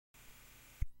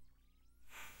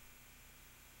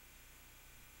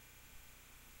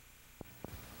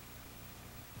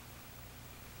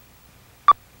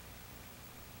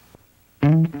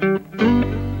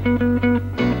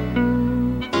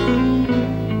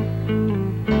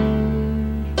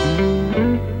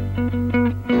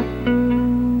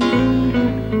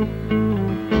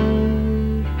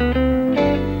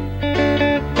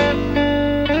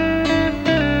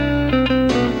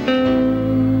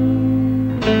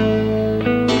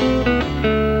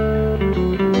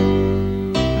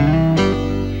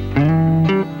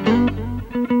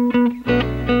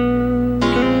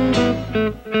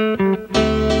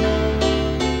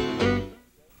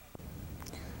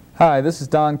Hi, this is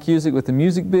Don Cusic with the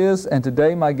Music Biz, and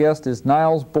today my guest is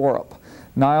Niles Borup.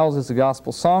 Niles is a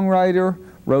gospel songwriter,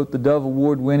 wrote the Dove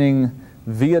Award-winning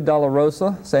Via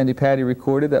Dolorosa, Sandy Patty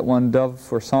recorded, that won Dove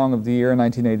for Song of the Year in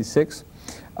 1986,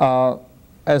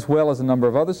 as well as a number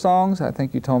of other songs. I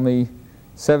think you told me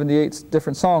 78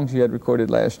 different songs you had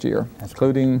recorded last year,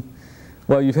 including,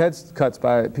 well, you've had cuts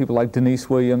by people like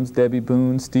Denise Williams, Debbie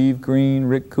Boone, Steve Green,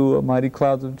 Rick Kua, Mighty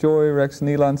Clouds of Joy, Rex and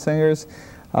Elon Singers.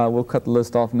 We'll cut the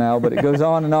list off now, but it goes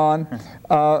on and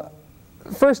on.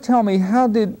 First, tell me, how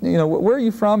did, where are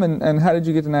you from, and how did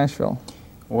you get to Nashville?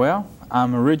 Well,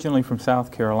 I'm originally from South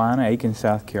Carolina, Aiken,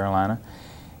 South Carolina.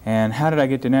 And how did I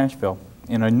get to Nashville?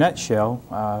 In a nutshell,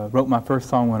 I wrote my first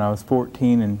song when I was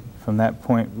 14, and from that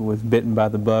point was bitten by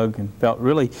the bug and felt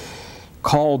really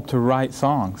called to write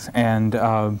songs, and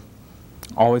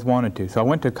always wanted to. So I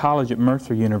went to college at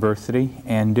Mercer University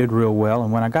and did real well,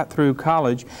 and when I got through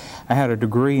college I had a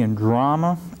degree in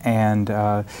drama and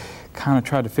kind of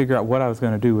tried to figure out what I was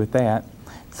going to do with that.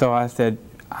 So I said,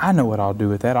 I know what I'll do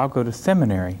with that. I'll go to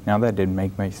seminary. Now that didn't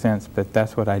make much sense, but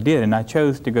that's what I did, and I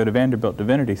chose to go to Vanderbilt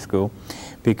Divinity School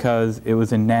because it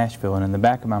was in Nashville, and in the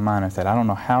back of my mind I said, I don't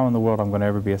know how in the world I'm going to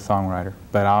ever be a songwriter,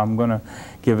 but I'm going to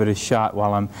give it a shot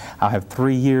while I'll have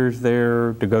 3 years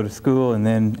there to go to school, and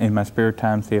then in my spare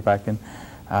time see if I can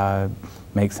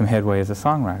make some headway as a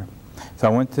songwriter. So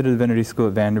I went to the Divinity School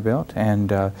at Vanderbilt, and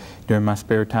during my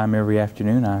spare time every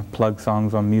afternoon I plugged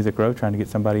songs on Music Row trying to get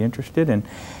somebody interested, and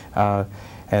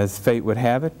as fate would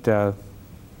have it,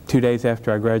 2 days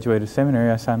after I graduated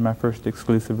seminary, I signed my first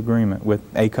exclusive agreement with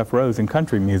Acuff Rose in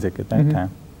country music at that time.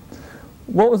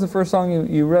 What was the first song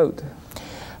you wrote?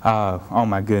 Oh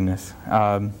my goodness.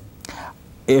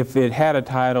 If it had a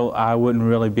title, I wouldn't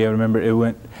really be able to remember. It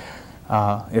went,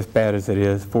 as bad as it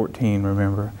is, 14,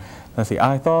 remember. Let's see.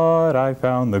 I thought I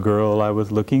found the girl I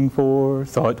was looking for,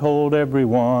 so I told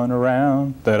everyone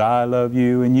around that I love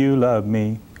you and you love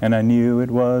me, and I knew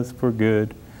it was for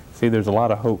good. See, there's a lot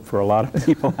of hope for a lot of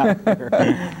people out there.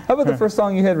 How about the first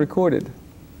song you had recorded?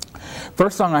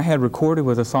 First song I had recorded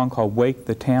was a song called Wake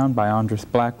the Town by Andres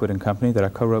Blackwood and Company that I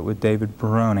co-wrote with David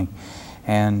Baroni.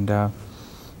 And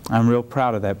I'm real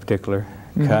proud of that particular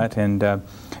cut. And as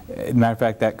a matter of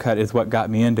fact, that cut is what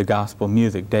got me into gospel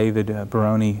music. David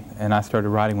Baroni and I started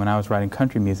writing when I was writing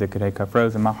country music at Acuff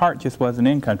Rose, and my heart just wasn't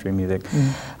in country music.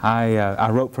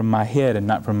 I wrote from my head and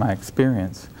not from my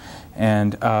experience.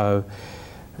 And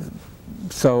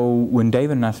so when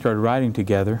David and I started writing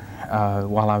together,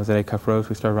 while I was at Acuff Rose,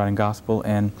 we started writing gospel,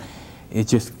 and it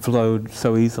just flowed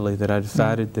so easily that I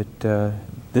decided that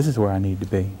this is where I need to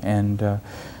be, and the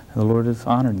Lord has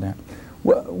honored that.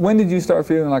 Well, when did you start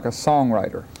feeling like a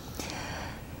songwriter?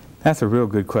 That's a real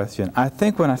good question. I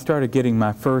think when I started getting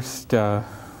my first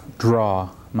draw,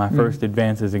 my first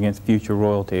advances against future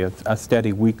royalty, a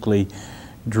steady weekly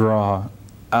draw.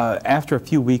 After a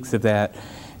few weeks of that,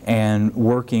 and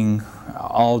working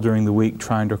all during the week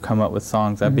trying to come up with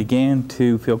songs, I began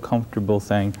to feel comfortable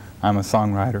saying I'm a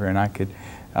songwriter, and I could.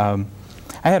 I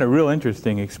had a real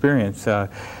interesting experience. I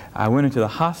went into the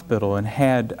hospital and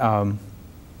had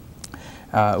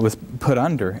was put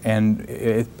under, and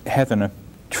it has a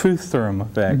truth serum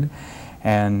effect.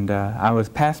 And I was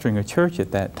pastoring a church at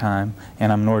that time,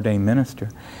 and I'm an ordained minister,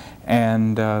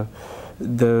 and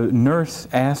the nurse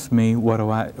asked me what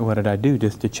did I do,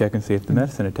 just to check and see if the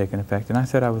medicine had taken effect, and I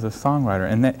said I was a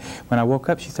songwriter. And that, when I woke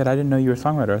up, she said, I didn't know you were a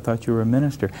songwriter, I thought you were a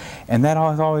minister. And that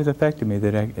always affected me,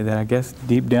 that I guess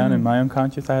deep down in my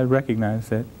unconscious I had recognized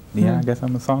that, yeah, I guess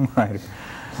I'm a songwriter.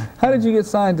 How did you get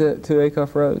signed to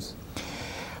Acuff Rose?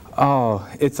 Oh,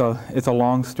 it's a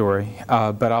long story,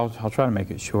 but I'll try to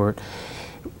make it short.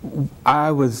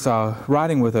 I was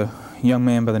writing with a young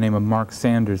man by the name of Mark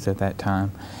Sanders at that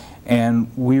time, and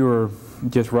we were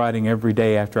just writing every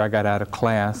day after I got out of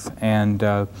class, and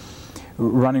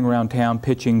running around town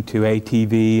pitching to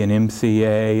ATV and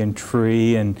MCA and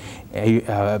Tree and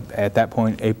at that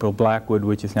point April Blackwood,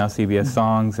 which is now CBS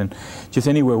Songs, and just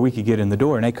anywhere we could get in the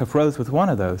door, and Acuff Rose was one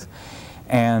of those.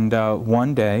 And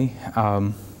one day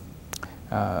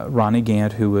Ronnie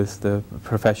Gant, who was the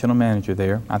professional manager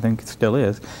there, I think it still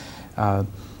is,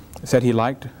 said he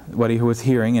liked what he was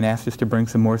hearing and asked us to bring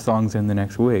some more songs in the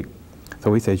next week. So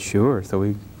we said, sure. So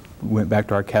we went back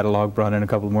to our catalog, brought in a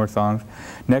couple more songs.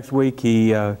 Next week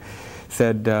he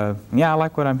said, yeah, I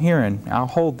like what I'm hearing. I'll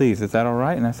hold these. Is that all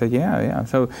right? And I said, yeah.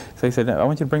 So he said, I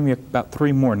want you to bring me about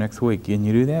 3 more next week. Can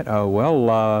you do that? Oh,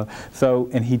 well,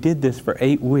 and he did this for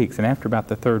 8 weeks. And after about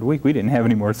the 3rd week, we didn't have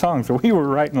any more songs. So we were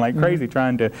writing like crazy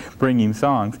trying to bring him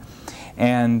songs.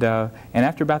 And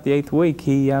after about the 8th week,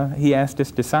 he asked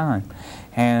us to sign.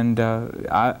 And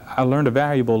I learned a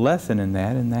valuable lesson in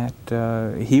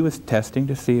that, he was testing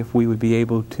to see if we would be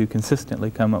able to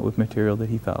consistently come up with material that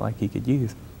he felt like he could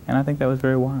use. And I think that was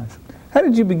very wise. How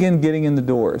did you begin getting in the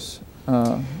doors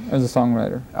as a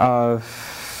songwriter?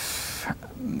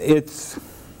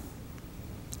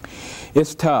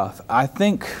 It's tough. I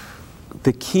think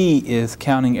the key is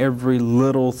counting every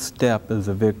little step as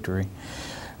a victory.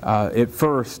 At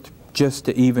first, just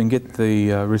to even get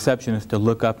the receptionist to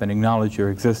look up and acknowledge your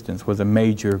existence was a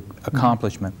major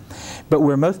accomplishment. But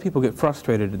where most people get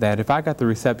frustrated at that, if I got the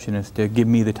receptionist to give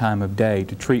me the time of day,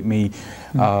 to treat me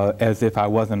as if I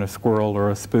wasn't a squirrel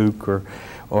or a spook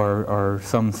or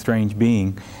some strange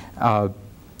being,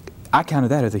 I counted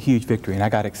that as a huge victory, and I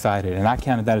got excited, and I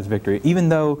counted that as victory, even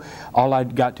though all I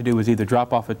got to do was either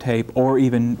drop off a tape or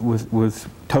even was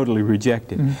totally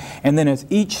rejected. And then as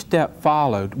each step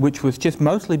followed, which was just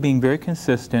mostly being very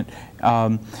consistent,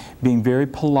 being very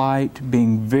polite,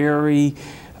 being very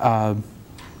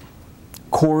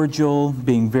cordial,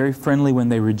 being very friendly when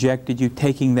they rejected you,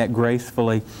 taking that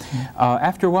gracefully.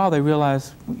 After a while, they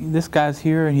realized this guy's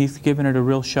here and he's giving it a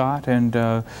real shot,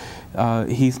 and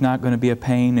he's not going to be a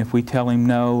pain if we tell him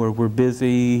no or we're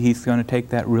busy. He's going to take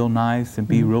that real nice and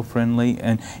be real friendly,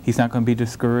 and he's not going to be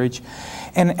discouraged.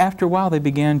 And after a while, they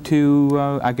began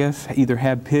to, I guess, either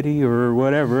have pity or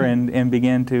whatever, and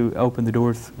began to open the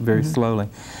doors very slowly.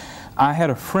 I had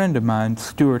a friend of mine,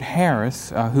 Stuart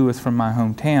Harris, who was from my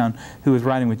hometown, who was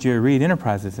writing with Jerry Reed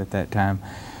Enterprises at that time,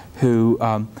 who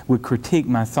would critique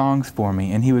my songs for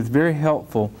me, and he was very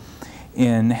helpful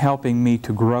in helping me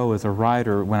to grow as a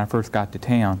writer when I first got to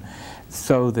town,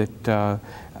 so that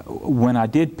when I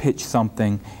did pitch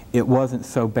something, it wasn't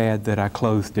so bad that I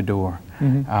closed the door.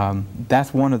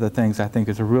 That's one of the things I think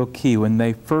is a real key. When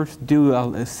they first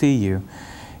do see you,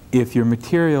 if your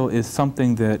material is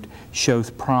something that shows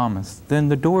promise, then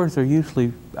the doors are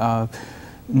usually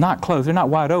not closed. They're not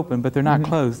wide open, but they're not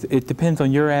closed. It depends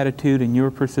on your attitude and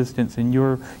your persistence and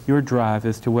your drive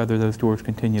as to whether those doors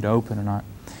continue to open or not.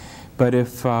 But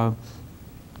if your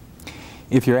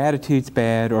attitude's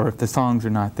bad or if the songs are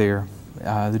not there,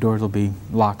 the doors will be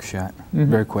locked shut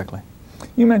very quickly.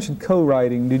 You mentioned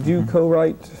co-writing. Did you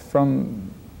co-write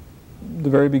from the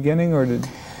very beginning, or did...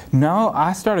 No,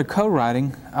 I started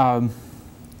co-writing. I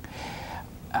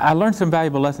learned some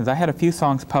valuable lessons. I had a few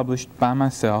songs published by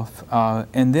myself,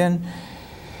 and then,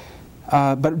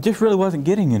 but just really wasn't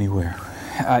getting anywhere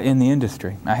in the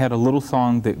industry. I had a little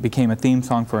song that became a theme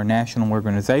song for a national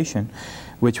organization,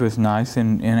 which was nice,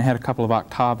 and I had a couple of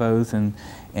octavos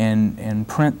and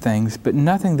print things, but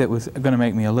nothing that was going to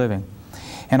make me a living.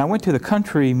 And I went to the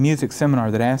country music seminar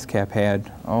that ASCAP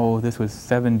had. Oh, this was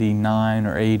 79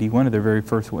 or 80, the very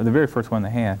first one they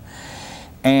had.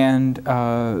 And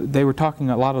they were talking,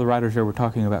 a lot of the writers there were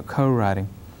talking about co-writing.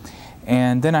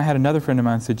 And then I had another friend of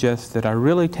mine suggest that I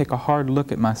really take a hard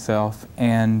look at myself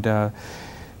and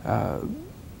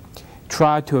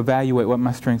try to evaluate what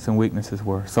my strengths and weaknesses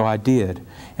were. So I did.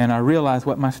 And I realized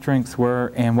what my strengths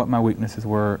were and what my weaknesses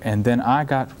were. And then I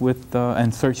got with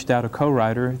and searched out a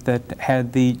co-writer that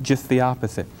had just the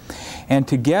opposite. And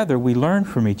together we learned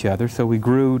from each other, so we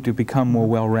grew to become more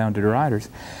well-rounded writers.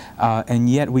 And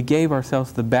yet we gave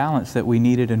ourselves the balance that we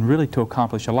needed and really to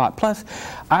accomplish a lot. Plus,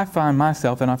 I find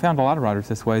myself, and I found a lot of writers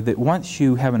this way, that once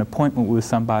you have an appointment with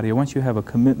somebody or once you have a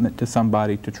commitment to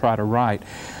somebody to try to write,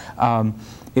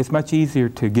 it's much easier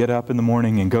to get up in the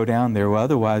morning and go down there. Well,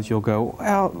 otherwise you'll go,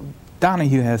 well,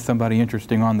 Donahue has somebody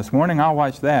interesting on this morning, I'll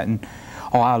watch that. And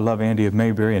oh, I love Andy of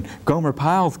Mayberry, and Gomer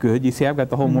Pyle's good. You see, I've got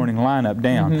the whole morning lineup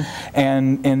down.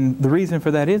 And the reason for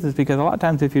that is because a lot of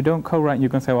times if you don't co-write, you're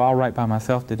going to say, well, I'll write by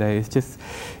myself today.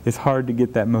 It's hard to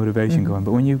get that motivation going.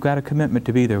 But when you've got a commitment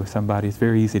to be there with somebody, it's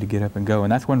very easy to get up and go.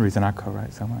 And that's one reason I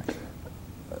co-write so much.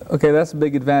 Okay, that's a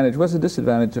big advantage. What's the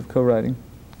disadvantage of co-writing?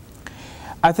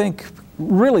 I think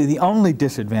really the only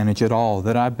disadvantage at all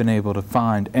that I've been able to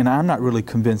find, and I'm not really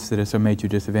convinced that it's a major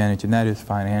disadvantage, and that is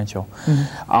financial.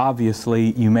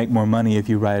 Obviously, you make more money if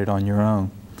you write it on your own.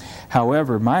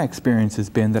 However, my experience has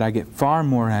been that I get far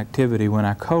more activity when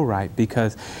I co-write,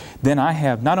 because then I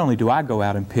have, not only do I go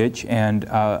out and pitch, and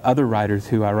other writers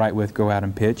who I write with go out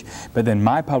and pitch, but then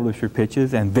my publisher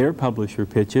pitches and their publisher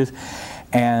pitches,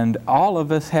 and all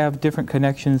of us have different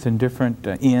connections and different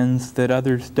ends that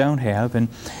others don't have, and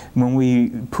when we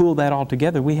pool that all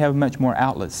together, we have much more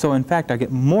outlets. So in fact, I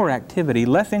get more activity,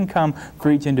 less income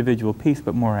for each individual piece,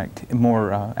 but more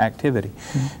activity.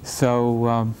 Mm-hmm.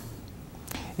 So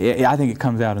I think it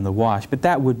comes out in the wash, but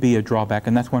that would be a drawback,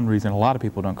 and that's one reason a lot of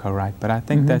people don't co-write. But I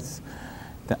think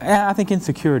I think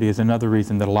insecurity is another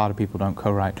reason that a lot of people don't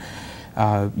co-write.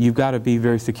 You've got to be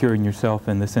very secure in yourself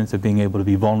in the sense of being able to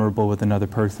be vulnerable with another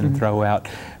person and throw out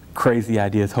crazy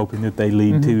ideas hoping that they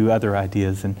lead to other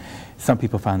ideas, and some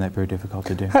people find that very difficult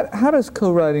to do. How does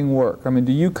co-writing work? I mean,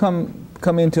 do you come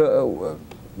into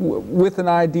with an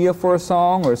idea for a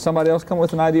song, or somebody else come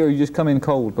with an idea, or you just come in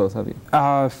cold, both of you?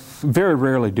 Very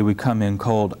rarely do we come in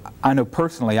cold. I know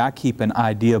personally I keep an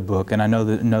idea book, and I know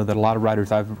that a lot of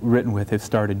writers I've written with have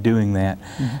started doing that.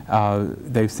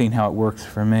 They've seen how it works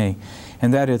for me.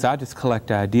 And that is, I just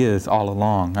collect ideas all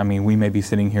along. I mean, we may be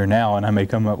sitting here now and I may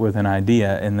come up with an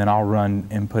idea, and then I'll run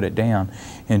and put it down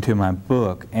into my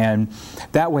book. And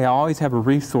that way I always have a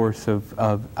resource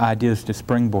of ideas to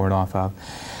springboard off of.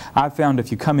 I've found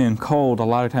if you come in cold, a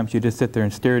lot of times you just sit there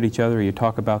and stare at each other, or you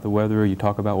talk about the weather, or you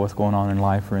talk about what's going on in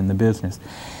life or in the business.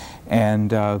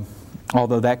 And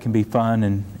although that can be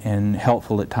fun and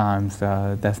helpful at times,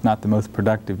 that's not the most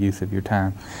productive use of your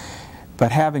time.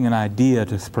 But having an idea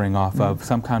to spring off of,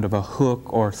 some kind of a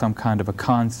hook or some kind of a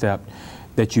concept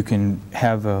that you can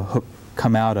have a hook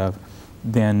come out of,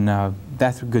 then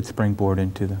that's a good springboard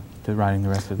into to writing the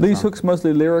rest of the These song. hooks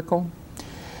mostly lyrical?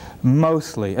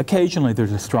 Mostly. Occasionally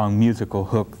there's a strong musical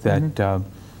hook that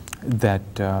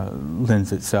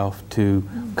lends itself to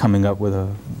coming up with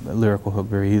a lyrical hook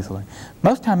very easily.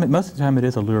 Most of the time it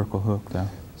is a lyrical hook, though.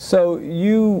 So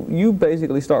you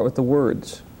basically start with the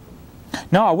words?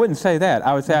 No, I wouldn't say that.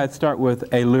 I would say I'd start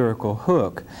with a lyrical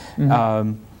hook.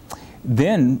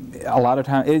 Then a lot of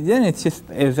times, then it's just,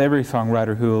 as every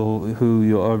songwriter who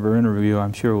you'll ever interview,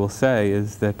 I'm sure, will say,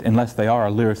 is that unless they are a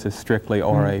lyricist strictly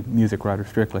or a music writer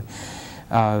strictly,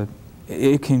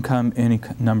 it can come any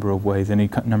number of ways, any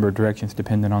number of directions,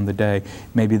 depending on the day.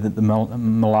 Maybe the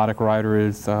melodic writer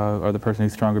is, or the person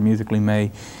who's stronger musically may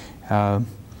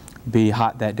be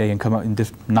hot that day and come up and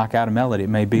just knock out a melody. It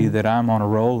may be that I'm on a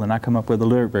roll and I come up with a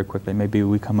lyric very quickly. Maybe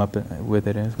we come up with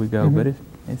it as we go, but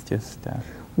it's just...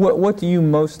 What do you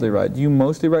mostly write? Do you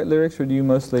mostly write lyrics, or do you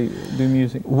mostly do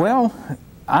music? Well,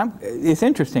 it's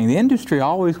interesting. The industry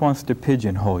always wants to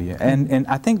pigeonhole you, and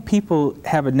I think people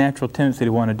have a natural tendency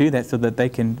to want to do that so that they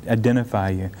can identify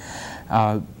you.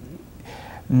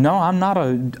 No, I'm not a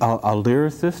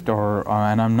lyricist,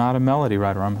 and I'm not a melody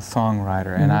writer. I'm a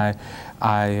songwriter, and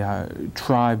I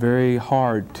try very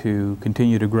hard to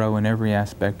continue to grow in every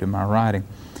aspect of my writing.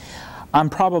 I'm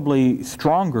probably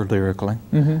stronger lyrically,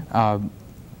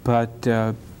 but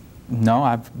no,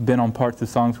 I've been on parts of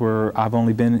songs where I've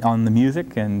only been on the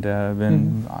music and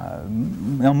been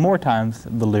more times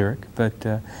the lyric,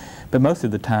 but most of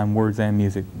the time words and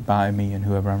music by me and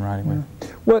whoever I'm writing with.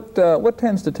 What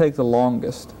tends to take the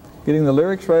longest? Getting the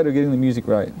lyrics right or getting the music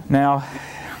right? Now,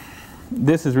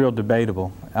 this is real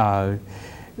debatable.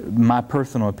 My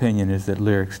personal opinion is that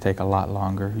lyrics take a lot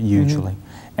longer, usually.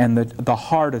 And the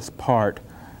hardest part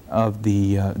of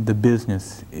the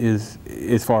business is,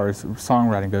 as far as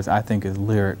songwriting goes, I think is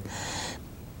lyric.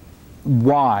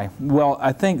 Why? Well,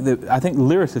 I think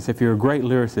lyricists, if you're a great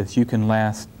lyricist, you can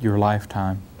last your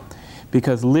lifetime,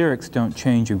 because lyrics don't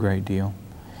change a great deal.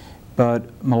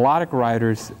 But melodic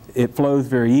writers, it flows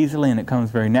very easily and it comes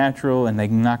very natural, and they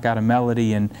can knock out a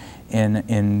melody in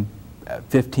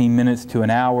 15 minutes to an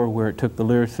hour, where it took the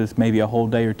lyricist maybe a whole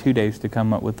day or 2 days to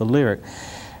come up with the lyric.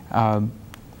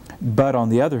 But on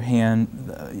the other hand,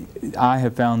 I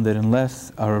have found that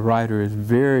unless a writer is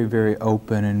very, very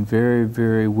open and very,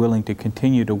 very willing to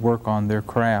continue to work on their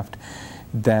craft,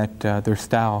 that their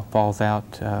style falls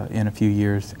out in a few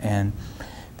years, and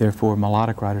therefore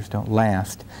melodic writers don't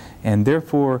last. And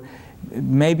therefore,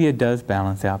 maybe it does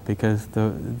balance out, because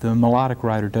the melodic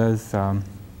writer does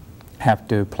have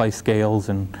to play scales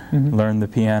and learn the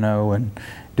piano and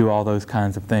do all those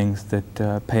kinds of things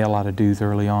that pay a lot of dues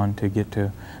early on to get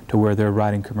to where they're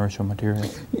writing commercial material.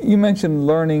 You mentioned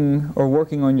learning or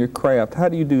working on your craft. How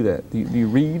do you do that? Do you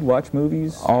read, watch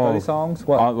movies, study songs?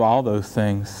 What? All those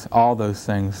things. All those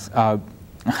things. I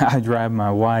drive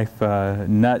my wife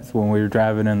nuts when we were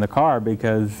driving in the car,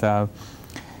 because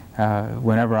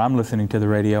whenever I'm listening to the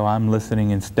radio, I'm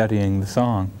listening and studying the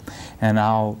song. And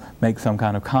I'll make some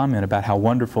kind of comment about how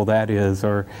wonderful that is,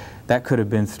 or that could have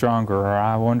been stronger, or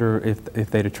I wonder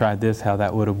if they'd have tried this, how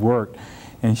that would have worked.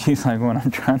 And she's like, well, I'm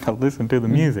trying to listen to the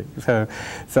music. So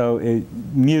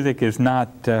music is not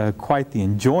quite the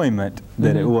enjoyment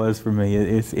that it was for me.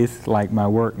 It's like my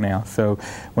work now. So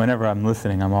whenever I'm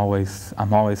listening, I'm always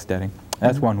studying.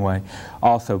 That's one way.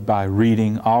 Also by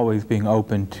reading, always being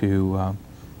open to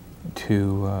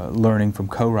learning from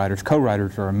co-writers.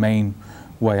 Co-writers are a main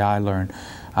way I learn.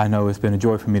 I know it's been a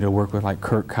joy for me to work with like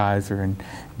Kurt Kaiser and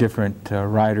different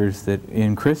writers that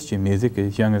in Christian music,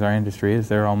 as young as our industry is,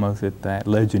 they're almost at that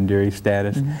legendary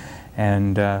status.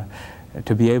 And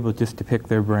to be able just to pick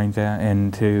their brains out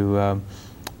and to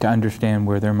understand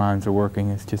where their minds are working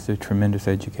is just a tremendous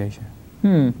education.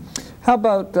 How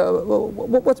about,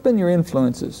 what's been your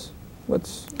influences?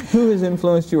 Who has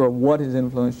influenced you, or what has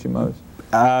influenced you most?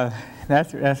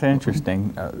 That's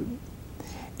interesting.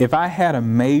 If I had a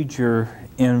major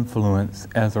influence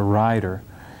as a writer,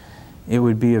 it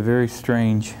would be a very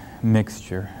strange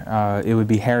mixture. It would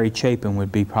be Harry Chapin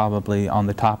would be probably on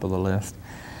the top of the list.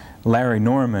 Larry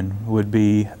Norman would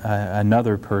be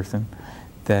another person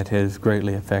that has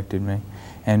greatly affected me.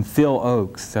 And Phil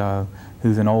Oakes,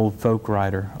 who's an old folk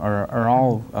writer, are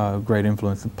all great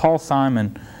influences. Paul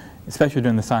Simon, especially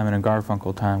during the Simon and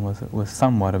Garfunkel time, was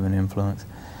somewhat of an influence.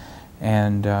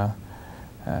 And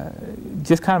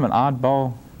just kind of an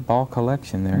oddball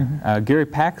collection there. Gary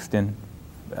Paxton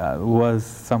was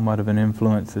somewhat of an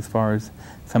influence as far as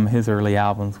some of his early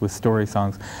albums with story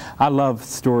songs. I love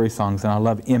story songs, and I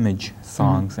love image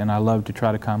songs, and I love to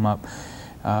try to come up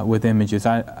with images.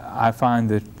 I find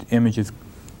that images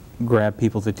grab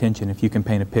people's attention. If you can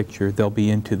paint a picture, they'll be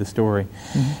into the story.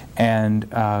 And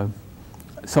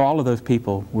so all of those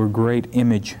people were great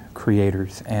image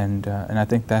creators, and I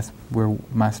think that's where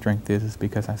my strength is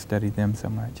because I studied them so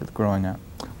much growing up.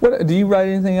 Do you write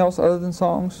anything else other than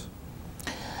songs?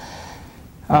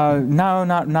 No,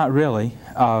 not really.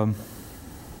 No,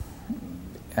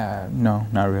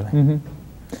 not really.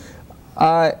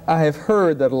 I have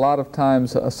heard that a lot of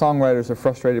times a songwriter is a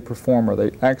frustrated performer. They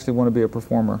actually want to be a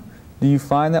performer. Do you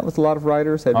find that with a lot of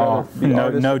writers? They'd rather be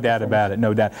artists no doubt about it,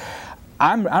 no doubt.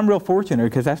 I'm real fortunate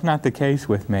because that's not the case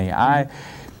with me.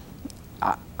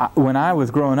 When I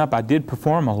was growing up, I did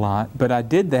perform a lot, but I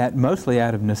did that mostly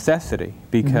out of necessity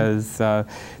because the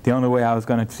only way I was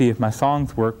going to see if my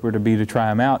songs worked were to be to try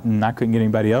them out, and I couldn't get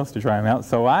anybody else to try them out,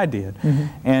 so I did.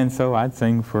 And so I'd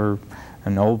sing for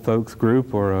an old folks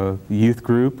group or a youth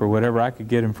group or whatever I could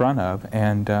get in front of,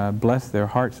 and bless their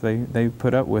hearts, they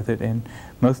put up with it, and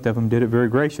most of them did it very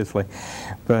graciously.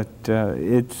 But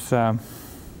it's a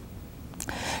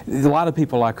lot of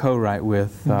people I co-write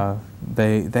with,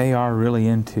 they are really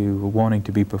into wanting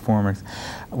to be performers.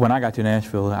 When I got to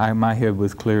Nashville, my head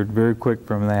was cleared very quick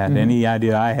from that. Any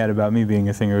idea I had about me being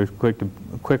a singer was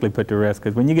quickly put to rest,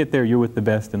 because when you get there, you're with the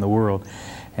best in the world.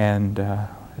 And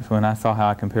when I saw how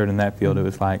I compared in that field, it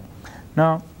was like,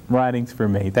 no, writing's for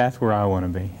me. That's where I want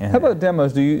to be. And how about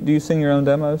demos? Do you sing your own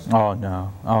demos? Oh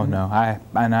no, oh no. I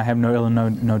have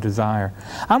no desire.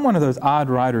 I'm one of those odd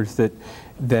writers that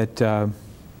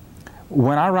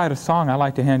when I write a song, I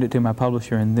like to hand it to my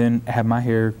publisher and then have my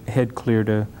head clear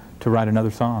to write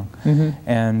another song.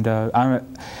 And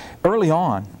early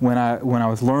on, when I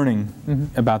was learning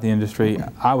about the industry,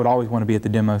 I would always want to be at the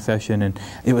demo session, and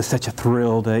it was such a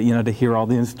thrill to to hear all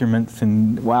the instruments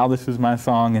and wow, this is my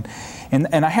song,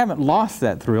 and I haven't lost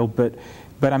that thrill, but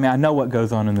I mean, I know what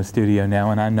goes on in the studio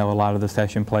now, and I know a lot of the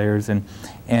session players, and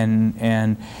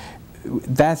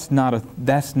that's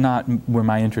not where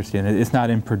my interest is. It's not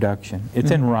in production.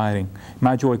 It's in writing.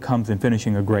 My joy comes in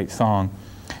finishing a great song,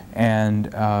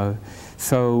 and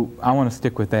so I want to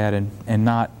stick with that and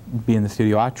not be in the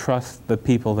studio. I trust the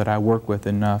people that I work with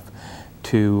enough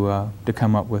to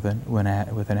come up with an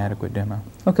adequate demo.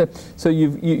 Okay, so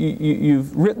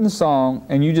you've written the song,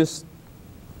 and you just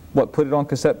put it on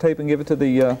cassette tape and give it to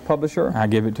the publisher? I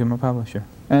give it to my publisher.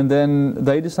 And then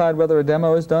they decide whether a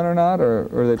demo is done or not, or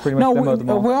they pretty much demo them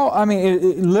all? Well, I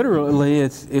mean, literally,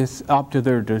 it's up to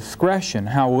their discretion.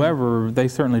 However, they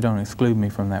certainly don't exclude me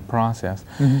from that process.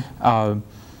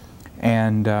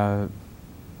 And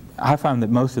I find that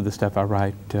most of the stuff I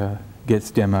write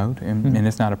gets demoed, and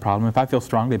it's not a problem. If I feel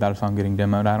strongly about a song getting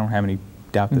demoed, I don't have any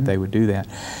doubt that they would do that.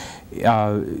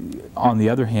 On the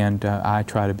other hand, I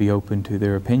try to be open to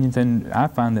their opinions, and I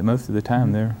find that most of the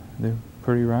time they're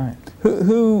pretty right.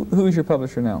 Who's your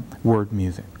publisher now? Word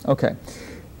Music. Okay.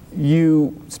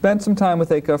 You spent some time with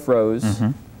Acuff Rose,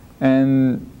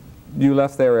 and you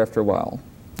left there after a while.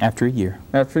 After a year.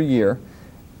 After a year.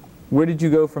 Where did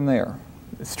you go from there?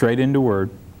 Straight into Word.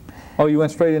 Oh, you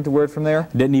went straight into Word from there?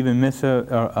 Didn't even miss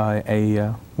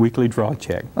a weekly draw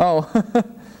check. Oh,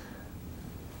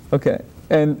 okay.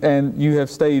 And you have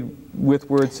stayed with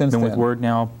Word since then? Been with Word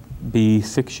now, be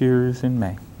 6 years in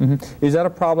May. Mm-hmm. Is that a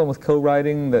problem with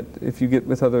co-writing, that if you get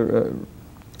with other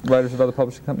writers of other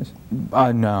publishing companies?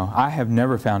 No, I have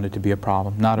never found it to be a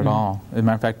problem, not at all. As a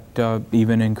matter of fact,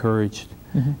 even encouraged.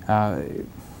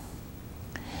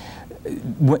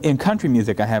 In country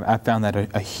music, I found that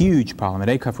a huge problem. At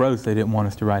Acuff Rose, they didn't want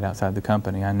us to write outside the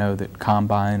company. I know that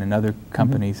Combine and other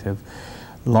companies have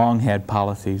long had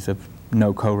policies of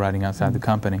no co-writing outside the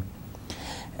company.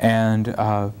 And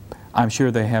I'm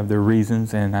sure they have their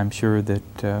reasons, and I'm sure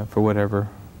that for whatever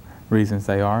reasons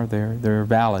they are, they're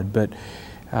valid. But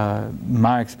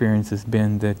my experience has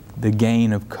been that the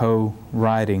gain of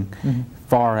co-writing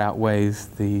far outweighs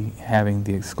having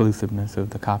the exclusiveness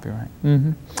of the copyright.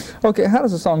 Okay, how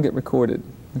does a song get recorded?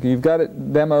 Okay, you've got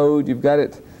it demoed, you've got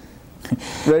it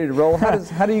ready to roll.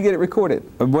 How do you get it recorded?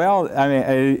 Well, I mean,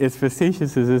 as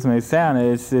facetious as this may sound,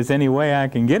 it's any way I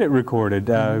can get it recorded.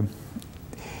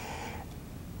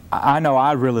 I know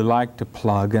I really like to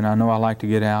plug, and I know I like to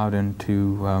get out and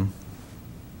to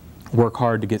work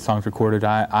hard to get songs recorded.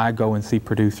 I go and see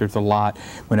producers a lot.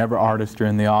 Whenever artists are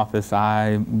in the office,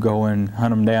 I go and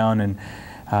hunt them down and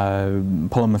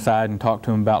pull them aside and talk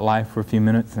to them about life for a few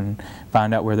minutes and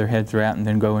find out where their heads are at, and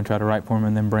then go and try to write for them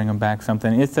and then bring them back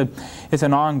something. It's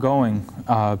an ongoing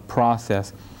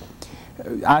process.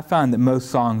 I find that most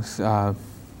songs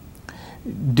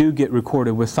do get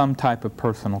recorded with some type of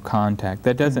personal contact.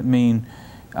 That doesn't mean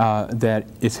that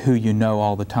it's who you know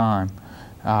all the time.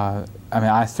 I mean,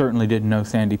 I certainly didn't know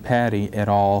Sandi Patty at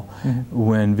all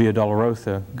when Via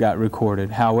Dolorosa got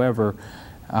recorded. However,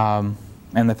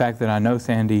 and the fact that I know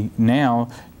Sandi now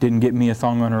didn't get me a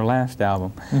song on her last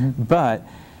album. But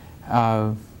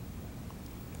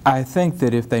I think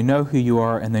that if they know who you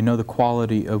are and they know the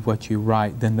quality of what you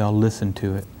write, then they'll listen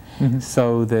to it.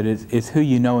 So that it's who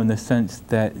you know, in the sense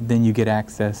that then you get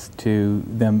access to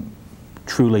them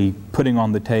truly putting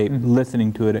on the tape,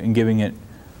 listening to it, and giving it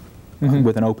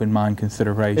with an open mind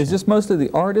consideration. Is this mostly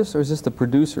the artists, or is this the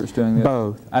producers doing this?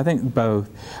 Both. I think both.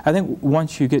 I think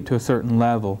once you get to a certain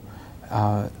level,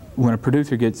 when a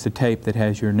producer gets a tape that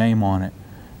has your name on it,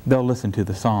 they'll listen to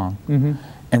the song.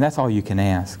 And that's all you can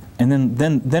ask. And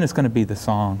then it's going to be the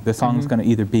song. The song is going to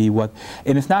either be what,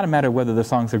 and it's not a matter of whether the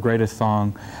song's the greatest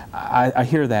song. I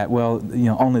hear that, well, you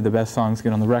know, only the best songs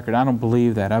get on the record. I don't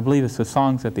believe that. I believe it's the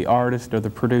songs that the artist or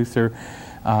the producer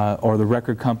or the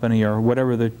record company or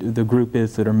whatever the group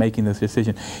is that are making this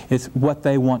decision. It's what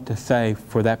they want to say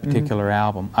for that particular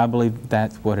album. I believe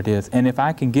that's what it is. And if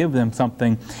I can give them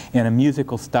something in a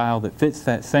musical style that fits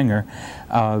that singer,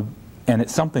 and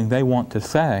it's something they want to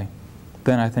say,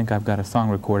 then I think I've got a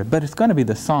song recorded. But it's going to be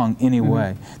the song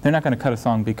anyway. They're not going to cut a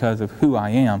song because of who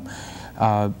I am.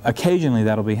 Occasionally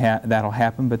that'll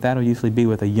happen, but that'll usually be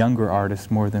with a younger artist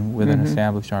more than with an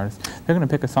established artist. They're going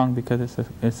to pick a song because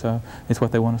it's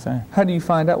what they want to say. How do you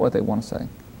find out what they want to say?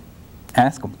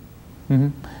 Ask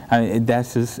them. I mean,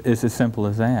 it's as simple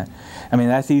as that. I mean,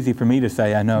 that's easy for me to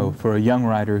say, I know. For a young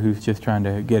writer who's just trying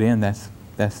to get in, that's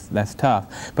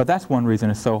tough. But that's one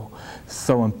reason it's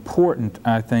so important,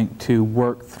 I think, to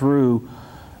work through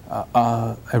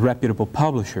a reputable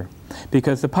publisher,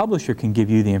 because the publisher can give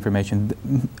you the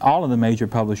information. All of the major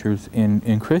publishers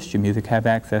in Christian music have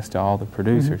access to all the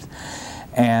producers,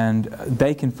 and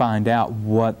they can find out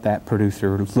what that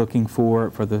producer is looking for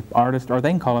the artist, or they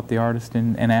can call up the artist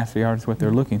and ask the artist what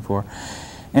they're looking for,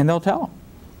 and they'll tell them.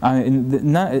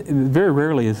 Very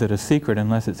rarely is it a secret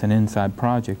unless it's an inside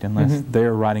project, unless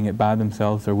they're writing it by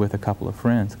themselves or with a couple of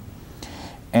friends.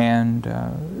 And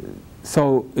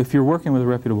so if you're working with a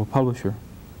reputable publisher,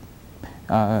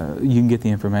 you can get the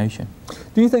information.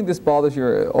 Do you think this bothers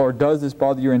or does this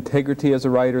bother your integrity as a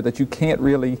writer, that you can't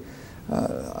really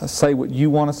say what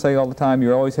you want to say all the time?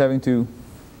 You're always having to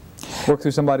work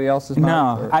through somebody else's mind?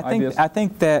 No, I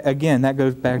think that, again, that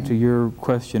goes back to your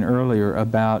question earlier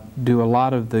about, do a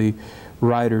lot of the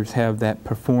writers have that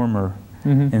performer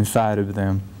inside of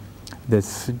them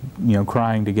that's, you know,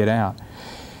 crying to get out?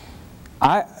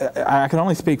 I can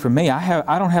only speak for me.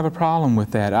 I don't have a problem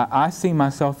with that. I see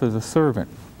myself as a servant,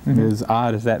 as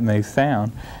odd as that may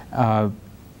sound.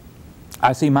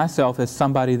 I see myself as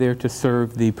somebody there to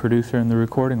serve the producer and the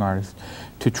recording artist,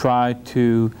 to try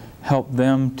to help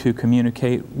them to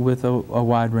communicate with a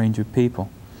wide range of people.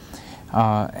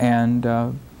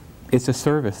 It's a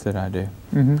service that I do.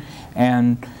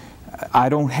 And I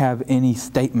don't have any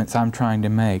statements I'm trying to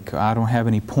make. I don't have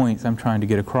any points I'm trying to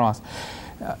get across,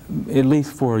 at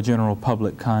least for a general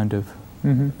public kind of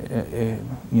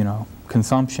you know,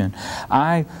 consumption.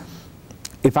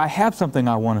 If I have something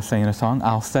I want to say in a song,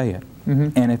 I'll say it.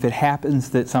 And if it happens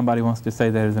that somebody wants to say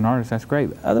that as an artist, that's great.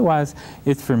 Otherwise,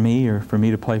 it's for me, or for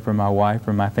me to play for my wife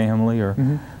or my family, or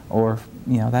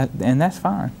you know, and that's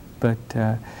fine. But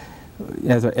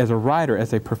as a writer,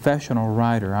 as a professional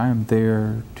writer, I am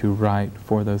there to write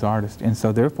for those artists, and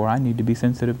so therefore I need to be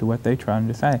sensitive to what they're trying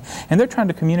to say. And they're trying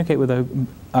to communicate with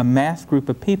a mass group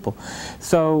of people.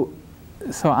 So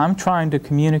I'm trying to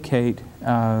communicate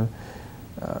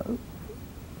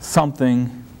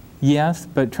something, yes,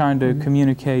 but trying to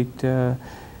communicate for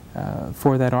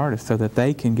that artist so that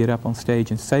they can get up on stage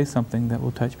and say something that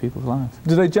will touch people's lives.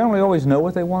 Do they generally always know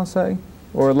what they want to say?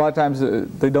 Or a lot of times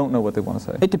they don't know what they want to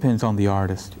say? It depends on the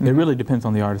artist. It really depends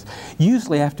on the artist.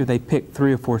 Usually after they pick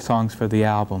 3 or 4 songs for the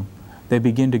album, they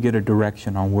begin to get a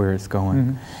direction on where it's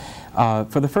going.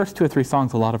 For the first 2 or 3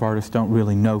 songs, a lot of artists don't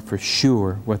really know for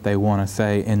sure what they want to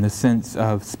say in the sense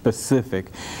of specific.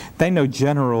 They know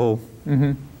general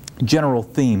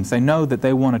themes. They know that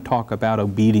they want to talk about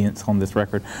obedience on this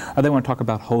record, or they want to talk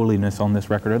about holiness on this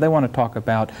record, or they want to talk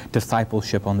about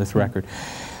discipleship on this record.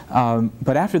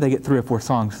 But after they get 3 or 4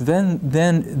 songs, then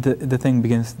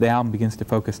the album begins to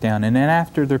focus down. And then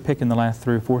after they're picking the last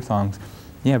 3 or 4 songs,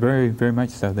 yeah, very, very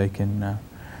much so, they can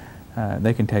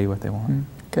tell you what they want.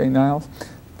 Okay, Niles,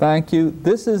 thank you.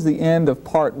 This is the end of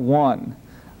part 1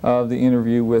 of the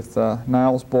interview with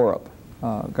Niles Borup,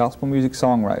 gospel music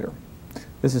songwriter.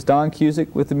 This is Don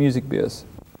Cusic with the Music Biz.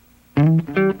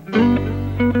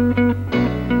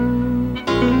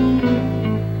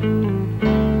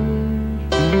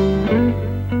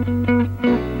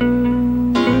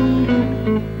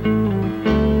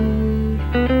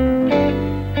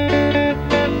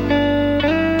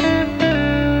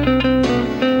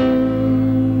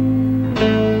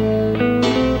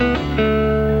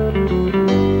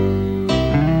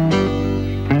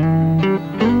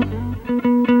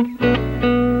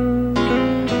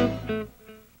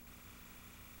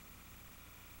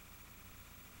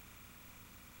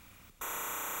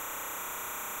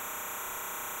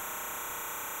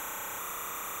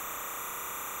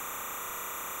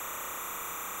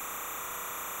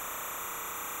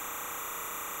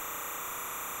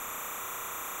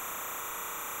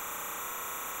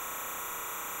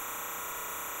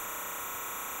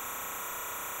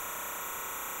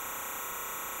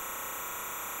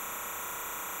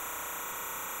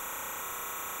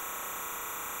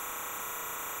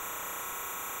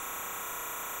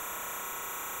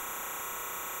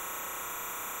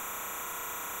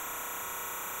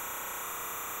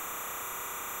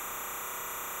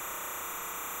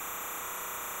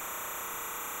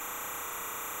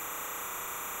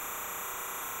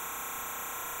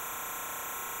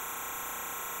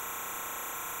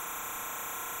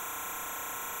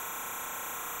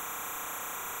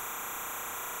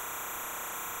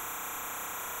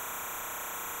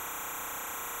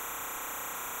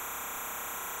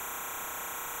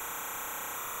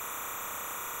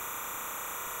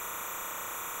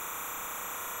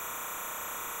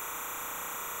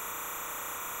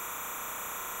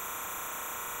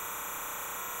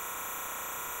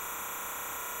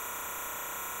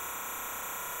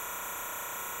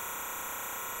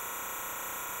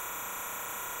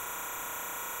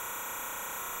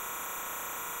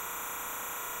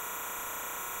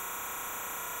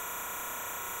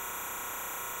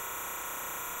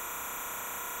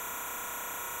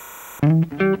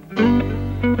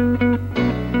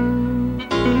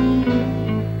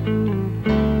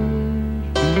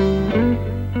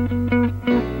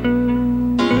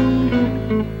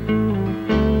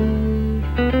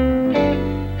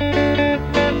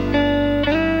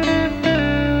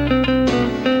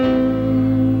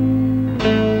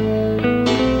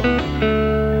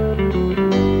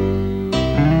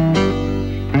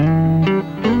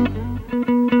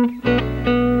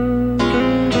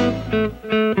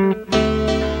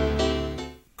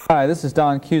 Hi, this is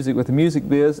Don Cusic with the Music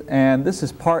Biz, and this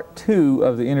is part 2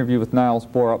 of the interview with Niles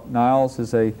Borup. Niles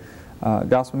is a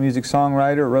gospel music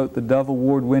songwriter, wrote the Dove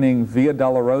Award-winning Via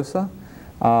Dolorosa,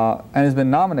 and has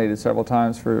been nominated several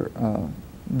times for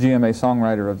GMA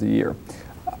Songwriter of the Year.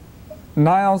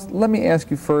 Niles, let me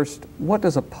ask you first, what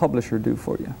does a publisher do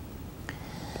for you?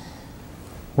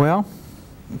 Well,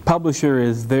 publisher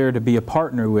is there to be a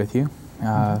partner with you,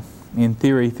 in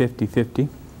theory 50-50.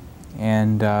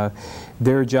 And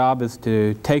their job is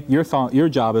to take your song. Your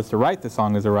job is to write the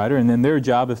song as a writer, and then their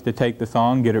job is to take the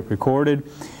song, get it recorded,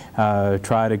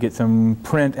 try to get some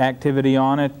print activity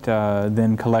on it,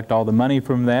 then collect all the money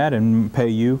from that and pay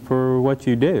you for what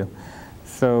you do.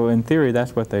 So in theory,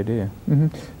 that's what they do.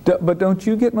 But don't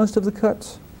you get most of the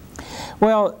cuts?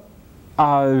 Well,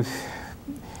 for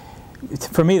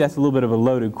me, that's a little bit of a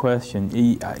loaded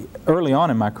question. Early on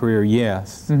in my career,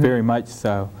 yes, very much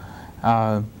so.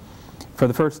 For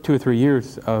the first 2 or 3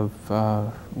 years of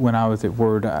when I was at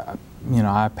Word, you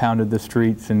know, I pounded the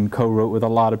streets and co-wrote with a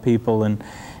lot of people, and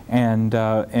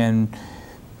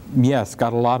yes,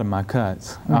 got a lot of my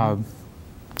cuts.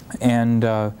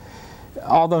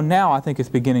 Although now I think it's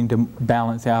beginning to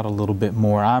balance out a little bit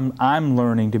more. I'm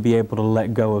learning to be able to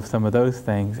let go of some of those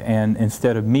things, and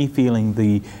instead of me feeling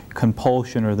the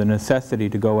compulsion or the necessity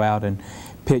to go out and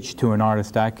pitch to an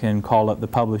artist, I can call up the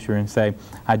publisher and say,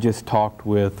 I just talked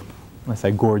with, let's say,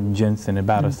 Gordon Jensen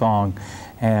about a song,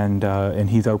 and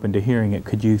he's open to hearing it.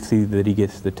 Could you see that he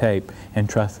gets the tape, and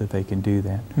trust that they can do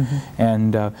that?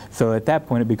 And so at that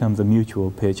point it becomes a mutual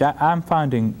pitch. I'm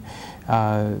finding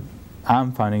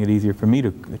it easier for me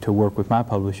to work with my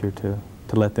publisher to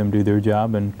let them do their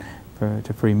job and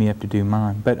to free me up to do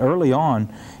mine. But early on,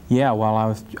 yeah, while I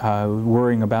was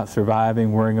worrying about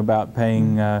surviving, worrying about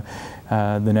paying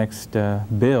the next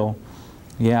bill,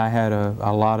 yeah, I had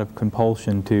a lot of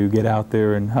compulsion to get out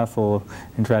there and hustle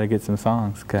and try to get some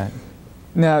songs cut.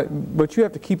 Now, but you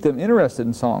have to keep them interested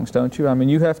in songs, don't you? I mean,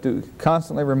 you have to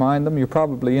constantly remind them. You're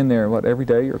probably in there, what, every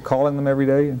day? You're calling them every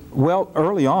day? Well,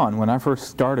 early on, when I first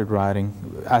started writing,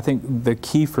 I think the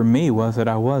key for me was that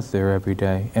I was there every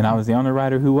day, and I was the only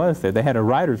writer who was there. They had a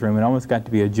writer's room. It almost got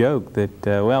to be a joke that,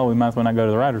 well, we might as well not go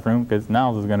to the writer's room because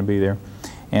Niles is going to be there.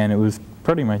 And it was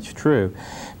pretty much true,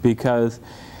 because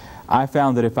I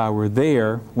found that if I were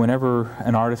there, whenever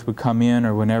an artist would come in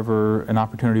or whenever an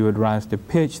opportunity would rise to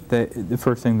pitch, the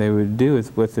first thing they would do is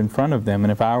what's in front of them.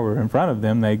 And if I were in front of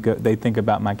them, they'd think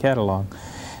about my catalog.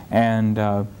 And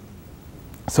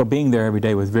so being there every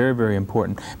day was very, very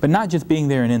important. But not just being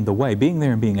there and in the way, being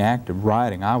there and being active,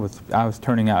 writing. I was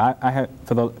turning out, I had,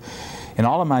 in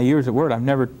all of my years at Word, I've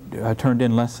never turned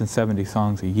in less than 70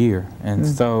 songs a year. And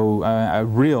so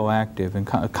real active and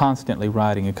constantly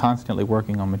writing and constantly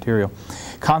working on material.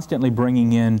 Constantly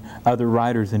bringing in other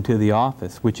writers into the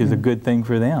office, which is a good thing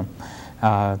for them.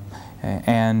 Kind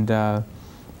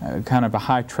of a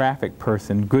high traffic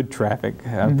person, good traffic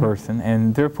person,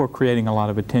 and therefore creating a lot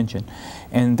of attention.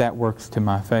 And that works to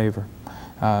my favor.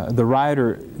 There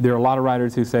are a lot of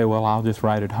writers who say, well, I'll just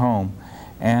write at home.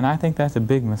 And I think that's a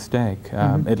big mistake.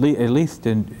 At least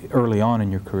early on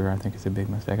in your career, I think it's a big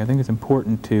mistake. I think it's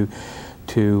important to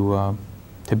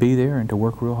be there and to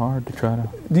work real hard to try to...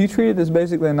 Do you treat it as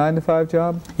basically a 9-to-5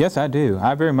 job? Yes, I do.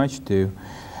 I very much do.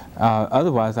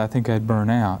 Otherwise, I think I'd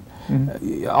burn out.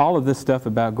 All of this stuff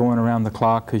about going around the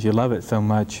clock because you love it so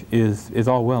much is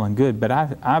all well and good, but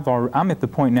I'm at the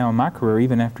point now in my career,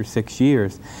 even after 6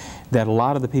 years, that a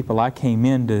lot of the people I came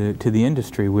into the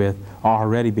industry with are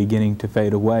already beginning to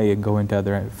fade away and go into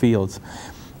other fields.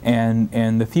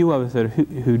 And the few of us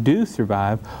who do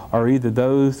survive are either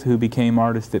those who became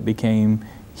artists that became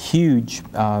huge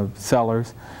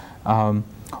sellers,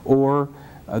 or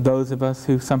those of us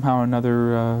who somehow or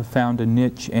another found a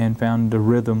niche and found a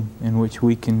rhythm in which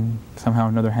we can somehow or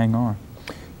another hang on.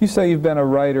 You say you've been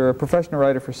a professional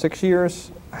writer for 6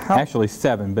 years? Actually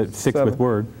 7, but 6 with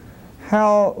Word.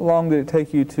 How long did it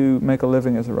take you to make a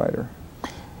living as a writer?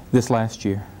 This last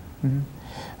year.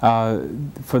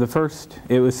 For the first,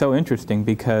 it was so interesting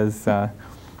because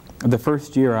the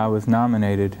first year I was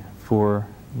nominated for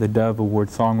the Dove Award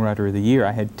Songwriter of the Year.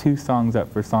 I had 2 songs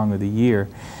up for Song of the Year,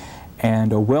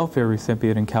 and a welfare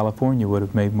recipient in California would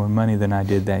have made more money than I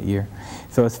did that year.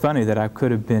 So it's funny that I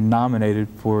could have been nominated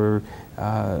for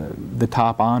the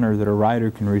top honor that a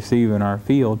writer can receive in our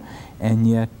field, and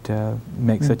yet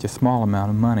make such a small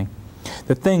amount of money.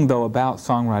 The thing, though, about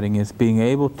songwriting is being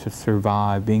able to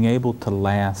survive, being able to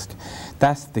last.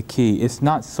 That's the key. It's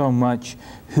not so much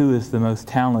who is the most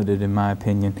talented, in my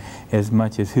opinion, as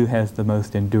much as who has the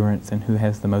most endurance and who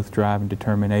has the most drive and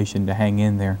determination to hang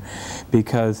in there.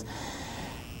 Because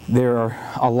there are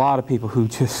a lot of people who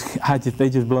they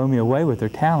just blow me away with their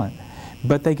talent.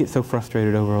 But they get so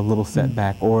frustrated over a little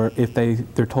setback, or if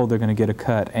they're told they're going to get a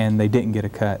cut and they didn't get a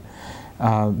cut,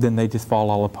 then they just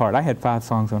fall all apart. I had 5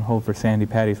 songs on hold for Sandy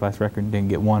Patty's last record and didn't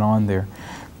get one on there.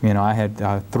 You know, I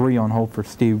had 3 on hold for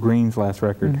Steve Green's last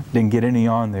record, didn't get any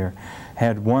on there.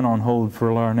 Had 1 on hold for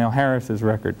Larnell Harris's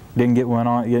record, didn't get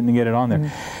it on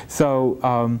there.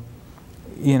 So,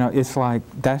 you know, it's like,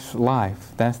 that's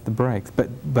life, that's the breaks.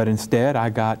 But instead, I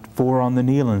got 4 on the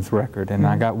Nealon's record, and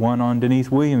I got 1 on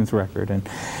Denise Williams' record. And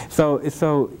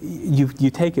so you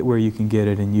take it where you can get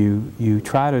it, and you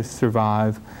try to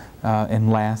survive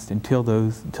and last until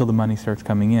the money starts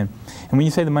coming in. And when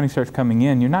you say the money starts coming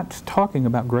in, you're not just talking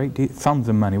about great sums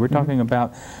of money. We're talking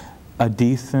about a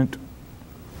decent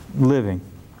living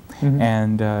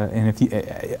And if you,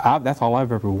 that's all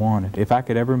I've ever wanted. If I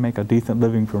could ever make a decent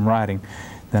living from writing,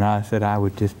 then I said I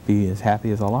would just be as happy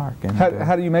as a lark. And,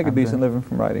 how do you make a decent living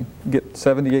from writing? Get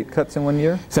 78 cuts in one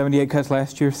year? 78 cuts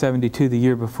last year, 72 the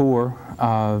year before,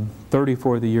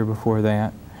 34 the year before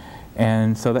that.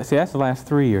 And so that's the last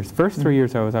 3 years. First 3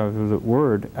 years I was at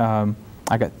Word.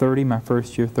 I got 30 my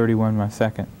first year, 31 my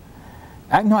second.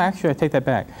 No, actually I take that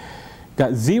back.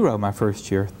 Got 0 my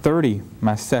first year, 30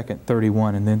 my second,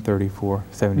 31, and then 34,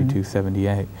 72,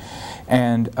 78.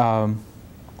 And so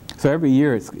every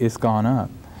year it's gone up.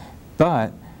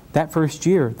 But that first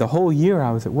year, the whole year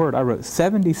I was at Word, I wrote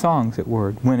 70 songs at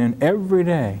Word, went in every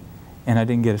day, and I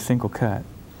didn't get a single cut.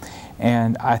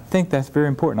 And I think that's very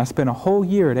important. I spent a whole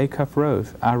year at Acuff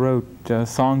Rose. I wrote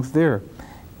songs there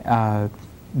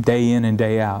day in and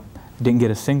day out. Didn't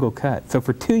get a single cut. So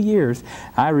for 2 years,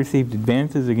 I received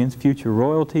advances against future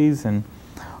royalties and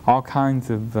all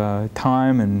kinds of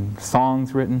time and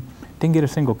songs written. Didn't get a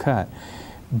single cut.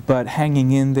 But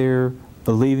hanging in there,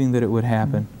 believing that it would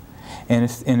happen. And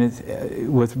it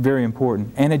was very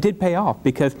important. And it did pay off,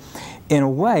 because in a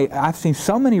way, I've seen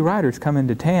so many writers come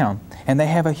into town and they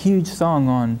have a huge song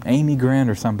on Amy Grant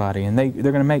or somebody, and they're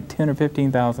going to make $10,000 or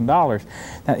 $15,000.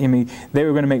 I mean, they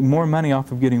were going to make more money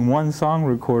off of getting one song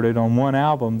recorded on one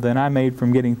album than I made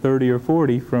from getting 30 or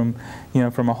 40 from,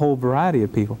 from a whole variety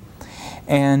of people.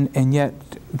 And yet,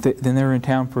 then they're in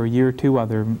town for a year or two while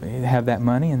they have that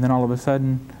money, and then all of a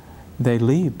sudden they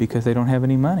leave because they don't have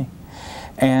any money.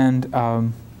 And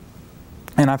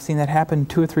I've seen that happen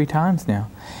 2 or 3 times now.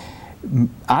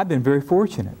 I've been very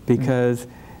fortunate because,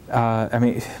 I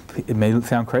mean, it may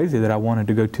sound crazy that I wanted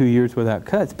to go 2 years without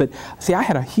cuts, but see, I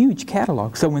had a huge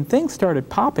catalog. So when things started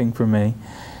popping for me,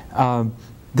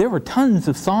 there were tons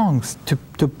of songs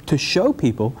to show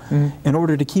people in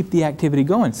order to keep the activity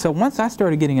going. So once I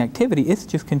started getting activity, it's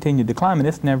just continued to climb, and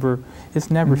it's never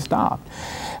stopped.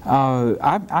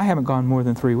 I haven't gone more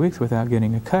than 3 weeks without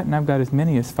getting a cut, and I've got as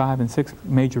many as 5 and 6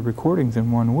 major recordings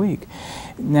in 1 week.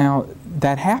 Now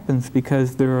that happens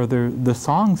because the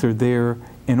songs are there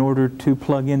in order to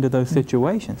plug into those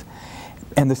situations.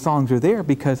 And the songs are there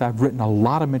because I've written a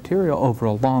lot of material over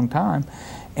a long time.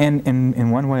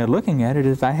 And one way of looking at it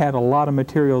is I had a lot of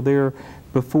material there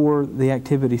before the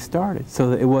activity started, so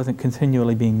that it wasn't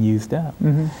continually being used up.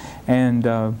 And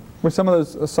were some of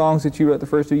those songs that you wrote the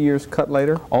first 2 years cut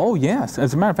later? Oh, yes.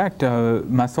 As a matter of fact,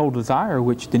 My Sole Desire,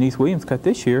 which Denise Williams cut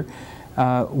this year,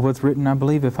 was written, I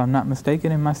believe, if I'm not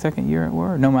mistaken, in my second year at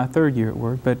Word. No, my third year at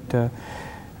Word. But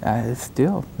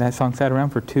still, that song sat around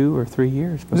for 2 or 3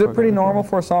 years. Is it pretty normal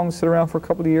for a song to sit around for a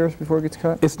couple of years before it gets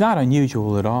cut? It's not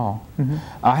unusual at all.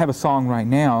 I have a song right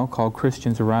now called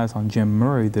Christians Arise on Jim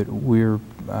Murray that we're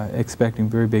expecting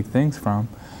very big things from,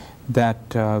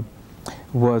 that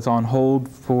was on hold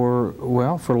for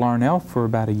Larnell for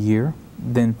about a year.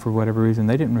 Then for whatever reason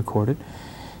they didn't record it.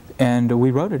 And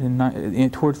we wrote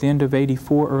it towards the end of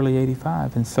 '84, early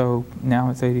 '85. And so now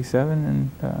it's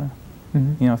 '87,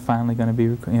 and finally going to be,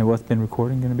 what's been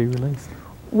recording going to be released.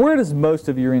 Where does most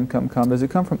of your income come? Does it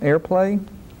come from airplay,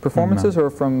 performances,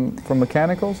 or from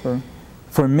mechanicals? Or?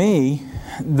 For me,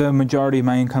 the majority of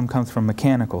my income comes from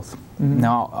mechanicals.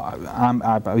 Now,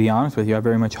 I'll be honest with you, I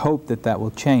very much hope that that will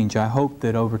change. I hope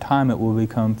that over time it will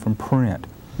become from print.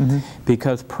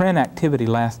 Because print activity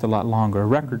lasts a lot longer. A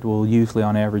record will usually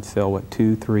on average sell,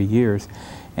 2, 3 years,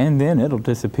 and then it'll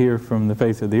disappear from the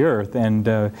face of the earth, and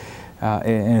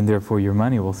therefore your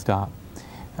money will stop.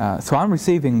 So I'm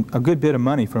receiving a good bit of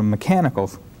money from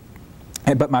mechanicals,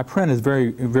 but my print is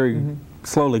very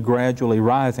slowly, gradually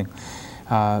rising.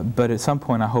 But at some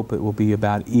point I hope it will be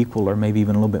about equal, or maybe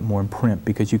even a little bit more in print,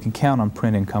 because you can count on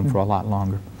print income for a lot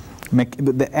longer.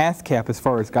 The ASCAP, as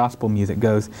far as gospel music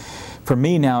goes, for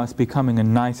me now it's becoming a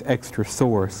nice extra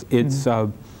source. It's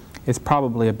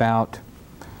probably about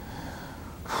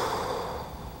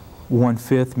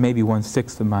 1/5, maybe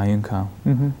 1/6 of my income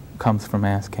comes from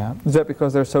ASCAP. Is that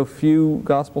because there are so few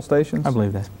gospel stations? I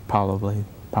believe that's probably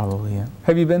it.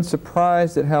 Have you been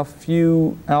surprised at how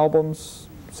few albums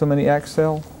so many acts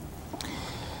sell?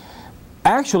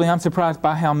 Actually, I'm surprised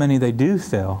by how many they do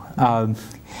sell.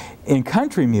 In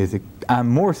country music, I'm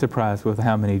more surprised with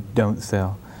how many don't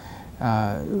sell.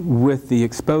 With the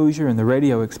exposure and the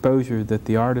radio exposure that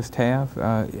the artists have,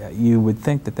 you would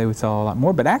think that they would sell a lot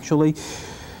more, but actually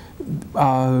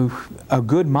a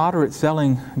good moderate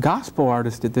selling gospel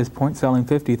artist at this point, selling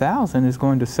 50,000, is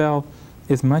going to sell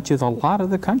as much as a lot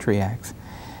of the country acts.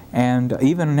 And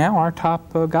even now our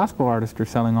top gospel artists are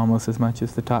selling almost as much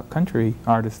as the top country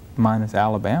artists, minus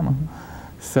Alabama.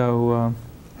 So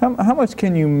how much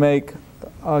can you make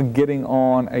getting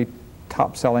on a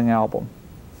top selling album?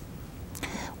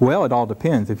 Well, it all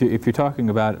depends. If you're talking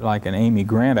about like an Amy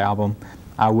Grant album,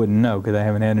 I wouldn't know because I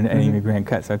haven't had an Amy Grant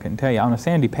cut, so I couldn't tell you. On a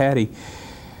Sandi Patty,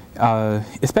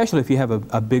 especially if you have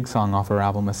a big song off her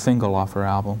album, a single off her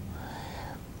album,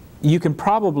 you can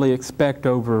probably expect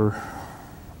over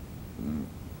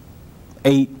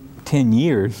 8-10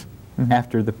 years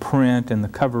after the print and the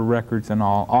cover records and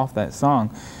all off that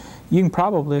song, you can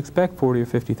probably expect $40,000 or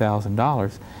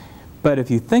 $50,000. But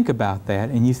if you think about that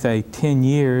and you say 10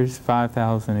 years,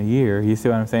 $5,000 a year, you see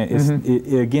what I'm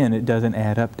saying? Again, it doesn't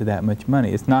add up to that much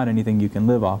money. It's not anything you can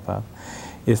live off of.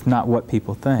 It's not what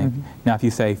people think. Now, if you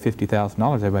say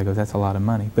 $50,000, everybody goes, that's a lot of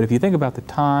money. But if you think about the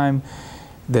time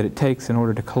that it takes in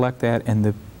order to collect that and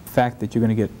the fact that you're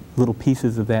going to get little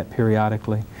pieces of that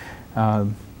periodically,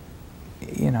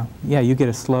 you know, yeah, you get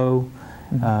a slow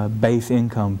base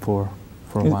income for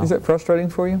a while. Is that frustrating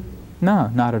for you?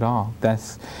 No, not at all.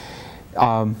 That's,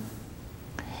 well,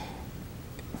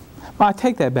 I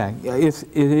take that back.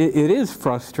 It is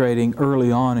frustrating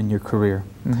early on in your career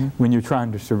when you're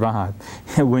trying to survive.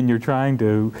 when you get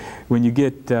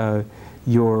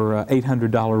your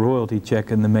 $800 royalty check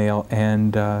in the mail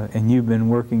and you've been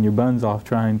working your buns off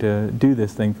trying to do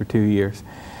this thing for 2 years.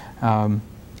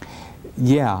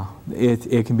 Yeah,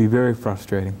 it can be very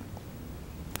frustrating.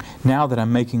 Now that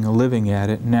I'm making a living at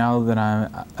it, now that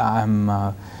I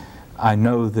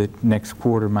know that next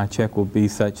quarter my check will be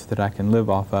such that I can live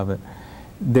off of it,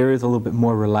 there is a little bit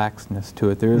more relaxedness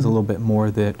to it. There is a little bit more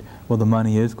that, well, the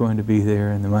money is going to be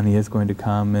there and the money is going to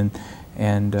come,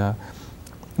 and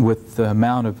with the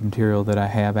amount of material that I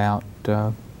have out,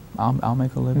 I'll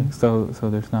make a living. So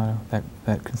there's not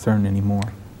that concern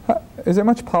anymore. Is there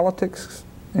much politics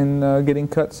in getting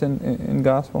cuts in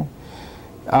gospel?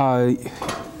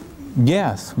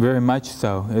 Yes, very much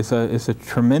so. It's a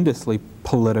tremendously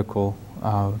political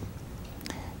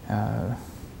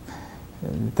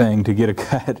thing to get a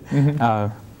cut.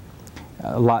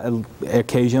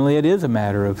 Occasionally it is a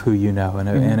matter of who you know,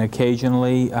 and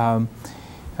occasionally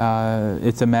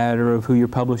it's a matter of who your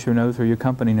publisher knows or your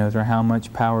company knows, or how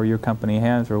much power your company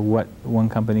has, or what one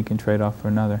company can trade off for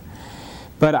another.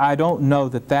 But I don't know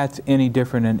that that's any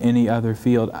different in any other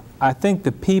field. I think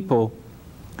the people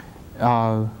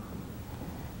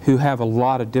who have a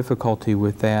lot of difficulty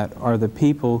with that are the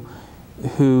people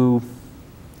who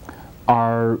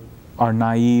are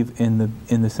naive in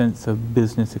the sense of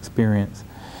business experience.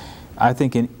 I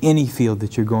think in any field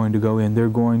that you're going to go in,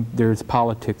 there's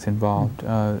politics involved.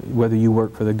 Whether you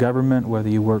work for the government, whether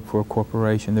you work for a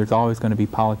corporation, there's always going to be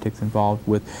politics involved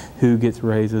with who gets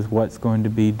raises, what's going to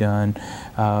be done,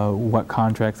 what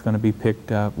contract's going to be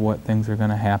picked up, what things are going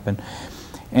to happen.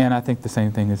 And I think the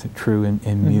same thing is true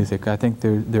in music. I think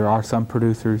there are some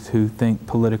producers who think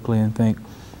politically and think,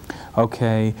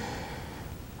 okay,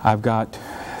 I've got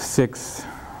 6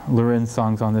 Lorenz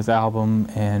songs on this album,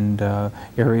 and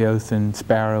Arios and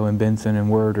Sparrow and Benson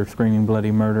and Word are screaming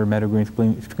bloody murder, Meadow Green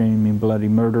screaming bloody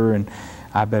murder, and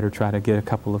I better try to get a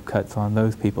couple of cuts on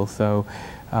those people. So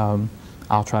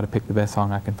I'll try to pick the best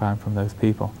song I can find from those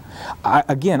people.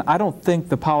 Again, I don't think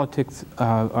the politics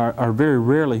are very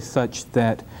rarely such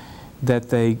that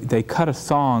they cut a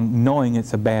song knowing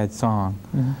it's a bad song.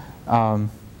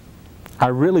 I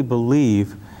really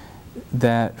believe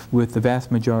that with the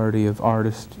vast majority of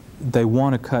artists, they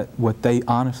want to cut what they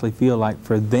honestly feel like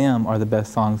for them are the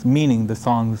best songs, meaning the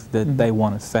songs that they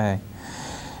want to say.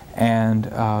 And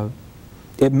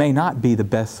it may not be the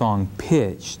best song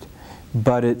pitched,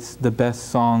 but it's the best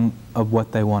song of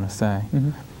what they want to say.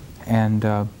 And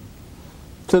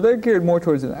so they're geared more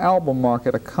towards an album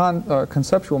market, a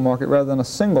conceptual market, rather than a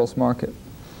singles market.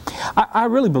 I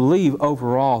really believe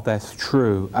overall that's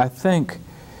true. I think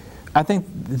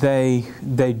they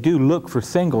do look for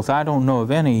singles. I don't know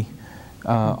of any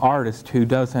artist who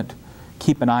doesn't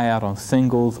keep an eye out on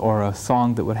singles or a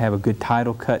song that would have a good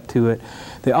title cut to it.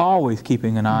 They're always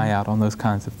keeping an eye out on those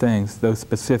kinds of things, those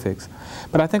specifics.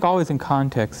 But I think always in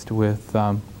context with,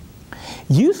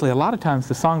 usually a lot of times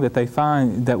the song that they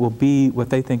find that will be what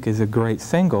they think is a great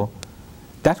single,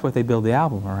 that's what they build the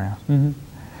album around.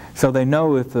 So they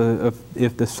know if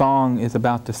the song is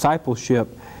about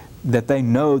discipleship, that they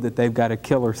know that they've got a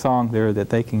killer song there that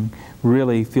they can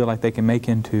really feel like they can make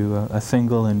into a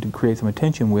single and to create some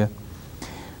attention with.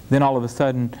 Then all of a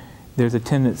sudden there's a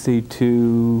tendency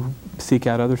to seek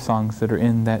out other songs that are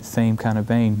in that same kind of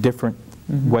vein, different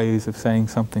ways of saying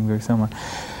something very similar.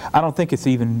 I don't think it's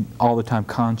even all the time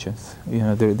conscious. You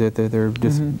know, they're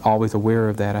just always aware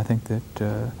of that. I think that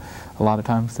a lot of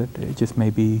times that it just may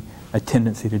be a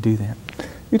tendency to do that.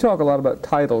 You talk a lot about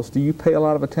titles. Do you pay a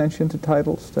lot of attention to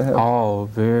titles to have? Oh,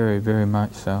 very, very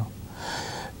much so.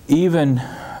 Even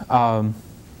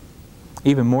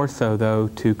even more so though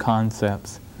to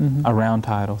concepts around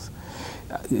titles.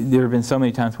 There have been so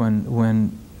many times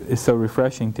when it's so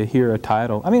refreshing to hear a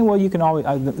title. I mean, well, you can always,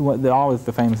 always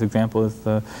the famous example is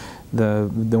the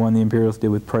one the Imperials did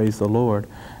with Praise the Lord.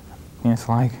 And it's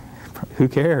like, who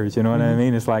cares, you know what I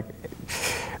mean? It's like,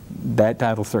 that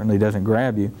title certainly doesn't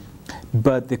grab you.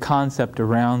 But the concept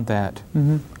around that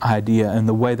idea and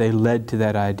the way they led to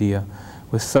that idea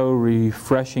was so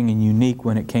refreshing and unique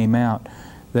when it came out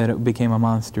that it became a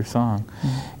monster song.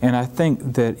 And I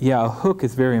think that, yeah, a hook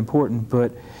is very important,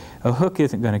 but a hook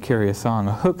isn't going to carry a song.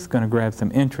 A hook's going to grab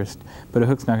some interest, but a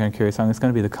hook's not going to carry a song. It's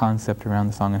going to be the concept around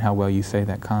the song and how well you say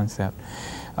that concept.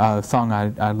 A song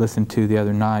I listened to the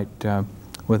other night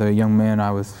with a young man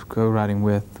I was co-writing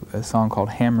with, a song called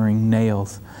Hammering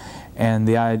Nails. And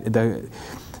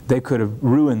they could have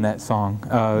ruined that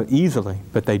song easily,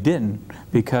 but they didn't,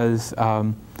 because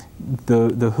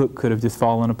the hook could have just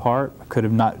fallen apart, could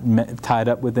have not tied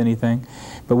up with anything.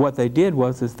 But what they did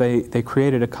was they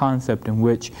created a concept in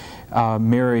which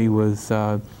Mary was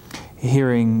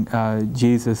hearing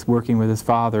Jesus working with his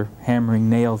father, hammering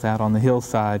nails out on the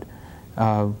hillside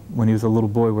when he was a little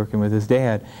boy working with his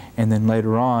dad. And then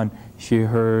later on, she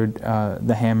heard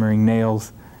the hammering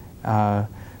nails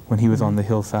when he was on the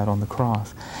hillside on the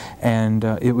cross. And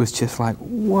it was just like,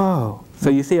 whoa. So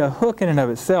you see, a hook in and of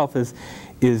itself is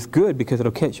good because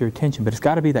it'll catch your attention, but it's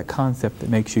got to be that concept that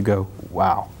makes you go,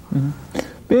 wow.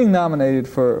 Being nominated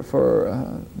for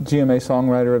GMA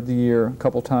Songwriter of the Year a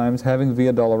couple times, having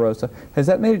Via Dolorosa, has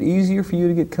that made it easier for you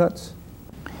to get cuts?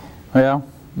 Well,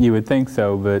 you would think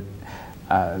so, but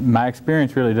my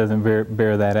experience really doesn't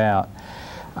bear that out.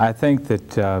 I think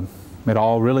that it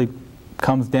all really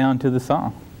comes down to the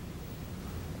song.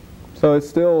 So it's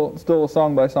still a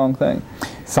song-by-song thing?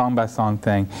 Song-by-song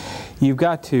thing. You've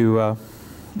got to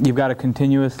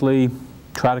continuously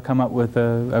try to come up with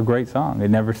a great song. It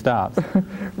never stops.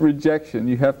 Rejection.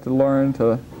 You have to learn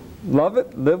to love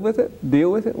it, live with it,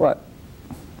 deal with it. What?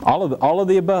 All of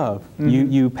the above.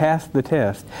 You pass the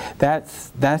test. That's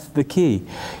the key.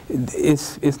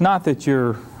 It's not that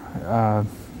you're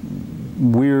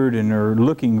weird and are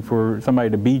looking for somebody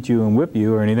to beat you and whip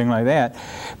you or anything like that,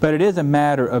 but it is a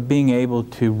matter of being able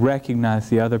to recognize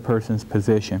the other person's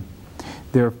position.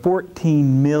 There are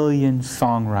 14 million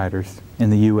songwriters in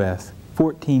the U.S.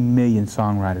 14 million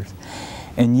songwriters.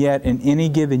 And yet, in any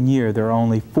given year, there are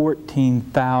only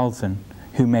 14,000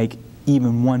 who make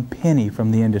even 1 penny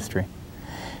from the industry.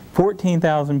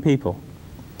 14,000 people.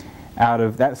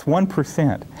 That's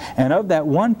 1%. And of that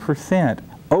 1%,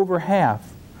 over half,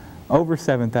 over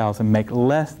 7,000, make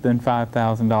less than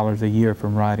 $5,000 a year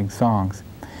from writing songs.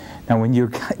 Now, when you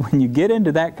get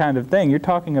into that kind of thing, you're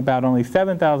talking about only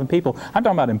 7,000 people. I'm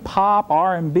talking about in pop,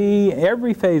 R&B,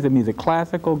 every phase of music,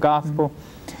 classical, gospel.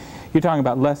 You're talking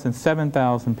about less than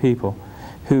 7,000 people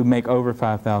who make over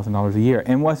 $5,000 a year.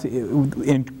 And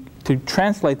to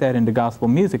translate that into gospel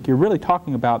music, you're really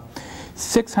talking about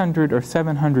 600 or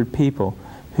 700 people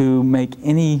who make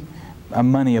any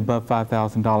money above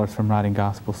 $5,000 from writing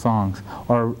gospel songs,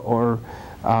 or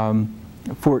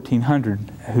 1,400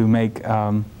 who make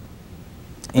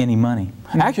any money.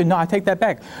 Actually, no, I take that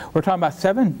back. We're talking about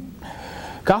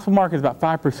gospel market is about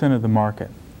 5% of the market.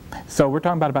 So we're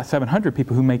talking about 700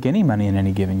 people who make any money in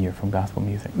any given year from gospel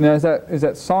music. Now, is that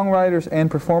songwriters and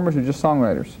performers, or just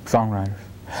songwriters? Songwriters.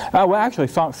 Well, actually,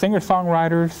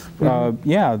 singer-songwriters,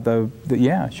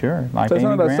 yeah, sure. Like so it's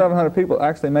not about 700 people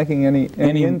actually making any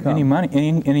income. Any money,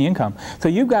 any income. So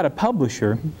you've got a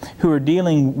publisher who are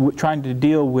trying to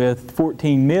deal with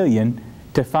 14 million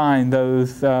to find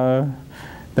those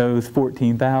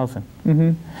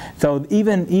 14,000. So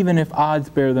even if odds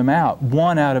bear them out,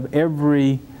 1 out of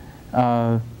every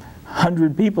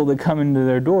 100 people that come into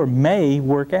their door may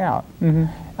work out.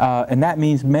 And that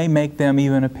means may make them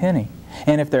even a penny.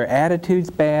 And if their attitude's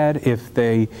bad, if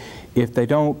they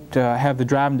don't have the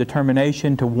drive and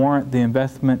determination to warrant the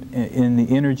investment in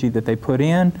the energy that they put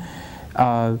in,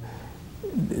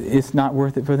 it's not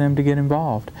worth it for them to get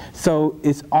involved. So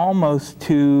it's almost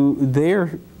to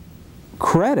their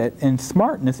credit and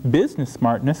smartness, business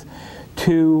smartness,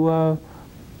 to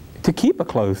keep a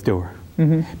closed door.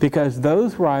 Because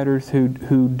those writers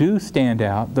who do stand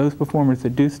out, those performers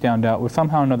that do stand out, will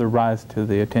somehow or another rise to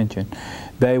the attention.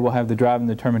 They will have the drive and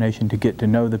determination to get to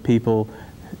know the people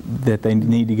that they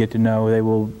need to get to know. They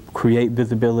will create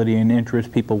visibility and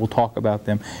interest. People will talk about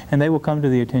them, and they will come to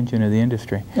the attention of the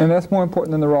industry. And that's more important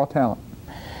than the raw talent.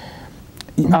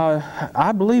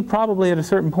 I believe probably at a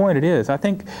certain point it is. I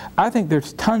think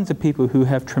there's tons of people who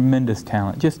have tremendous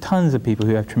talent, just tons of people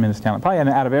who have tremendous talent. Probably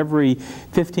out of every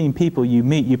 15 people you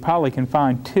meet, you probably can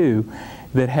find 2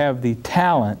 that have the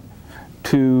talent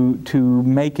to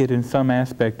make it in some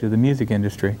aspect of the music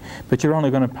industry. But you're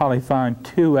only going to probably find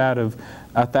 2 out of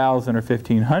 1,000 or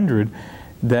 1,500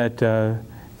 that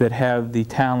that have the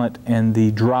talent and the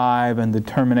drive and the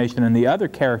determination and the other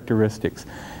characteristics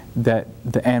that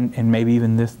and maybe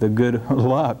even the good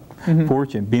luck,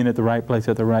 fortune, being at the right place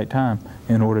at the right time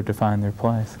in order to find their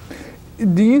place.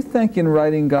 Do you think in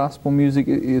writing gospel music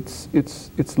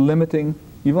it's limiting?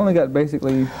 You've only got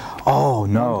basically... Oh,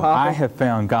 no. I have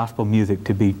found gospel music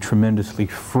to be tremendously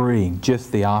freeing,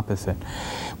 just the opposite.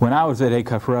 When I was at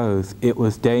Acuff Rose, it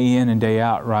was day in and day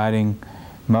out writing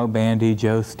Mo Bandy,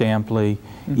 Joe Stampley.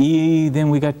 Then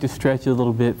we got to stretch a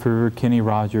little bit for Kenny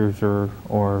Rogers or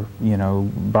you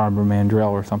know, Barbara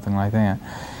Mandrell or something like that.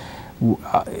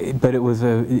 But it was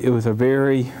a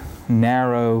very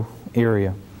narrow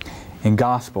area. In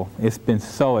gospel, it's been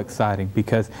so exciting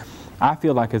because I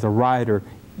feel like as a writer,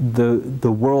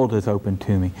 the world is open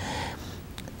to me.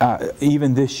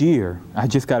 Even this year, I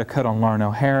just got a cut on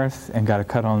Larnell Harris and got a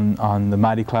cut on The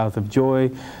Mighty Clouds of Joy,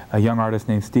 a young artist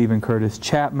named Stephen Curtis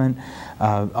Chapman,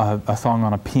 a song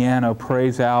on a piano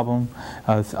praise album,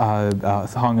 a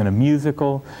song in a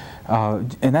musical,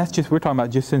 and that's just, we're talking about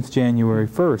just since January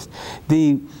 1st.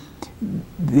 The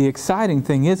exciting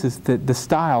thing is that the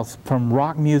styles from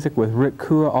rock music with Rick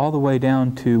Kua all the way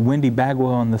down to Wendy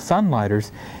Bagwell and the Songwriters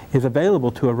is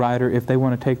available to a writer if they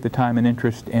want to take the time and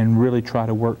interest and really try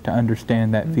to work to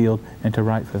understand that field and to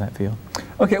write for that field.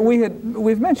 Okay,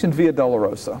 we've mentioned Via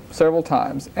Dolorosa several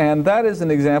times, and that is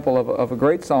an example of a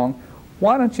great song.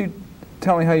 Why don't you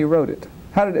tell me how you wrote it?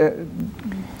 How did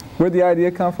where'd the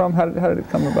idea come from? How did it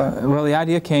come about? Well, the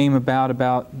idea came about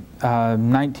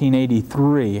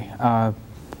 1983,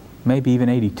 maybe even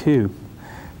 82.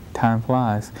 Time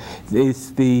flies. I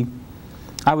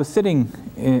was sitting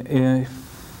in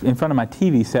front of my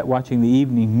TV set watching the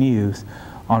evening news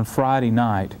on Friday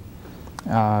night,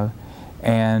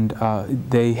 and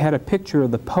they had a picture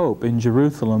of the Pope in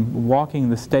Jerusalem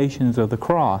walking the Stations of the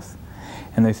Cross.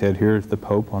 And they said, here's the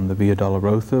Pope on the Via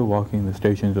Dolorosa walking the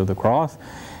Stations of the Cross.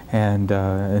 And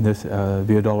this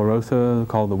Via Dolorosa,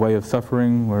 called the Way of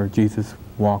Suffering, where Jesus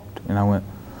walked. And I went,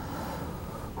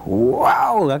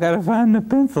 wow, I got to find the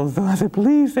pencil. So I said,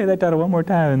 please say that title one more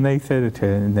time. And they said it,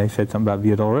 and they said something about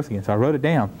Via Dolorosa. And so I wrote it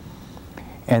down.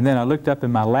 And then I looked up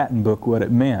in my Latin book what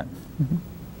it meant,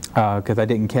 because I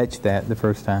didn't catch that the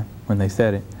first time when they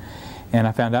said it. And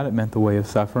I found out it meant the Way of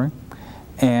Suffering.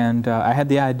 And I had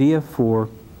the idea for,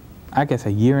 I guess,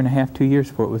 1.5 years, 2 years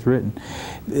before it was written.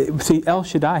 See, El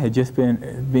Shaddai had just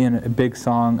been a big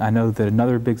song. I know that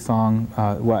another big song,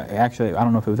 well, actually, I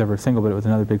don't know if it was ever a single, but it was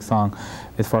another big song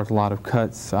as far as a lot of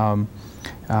cuts. Oh,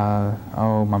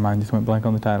 my mind just went blank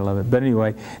on the title of it. But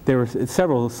anyway, there were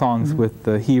several songs with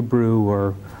the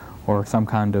Hebrew or some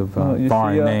kind of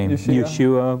foreign name.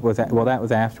 Yeshua was well, that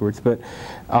was afterwards. But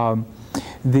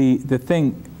the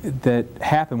thing that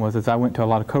happened was, as I went to a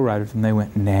lot of co-writers and they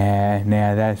went, nah,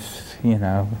 that's, you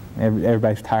know,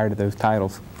 everybody's tired of those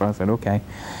titles. So I said, okay.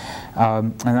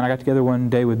 And then I got together one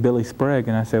day with Billy Sprague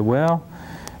and I said, well,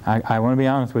 I want to be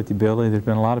honest with you, Billy. There's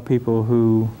been a lot of people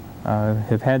who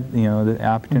have had, you know, the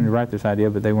opportunity to write this idea,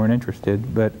 but they weren't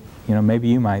interested. But, you know, maybe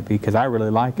you might be, because I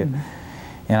really like it.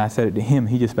 And I said it to him.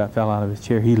 He just about fell out of his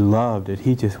chair. He loved it.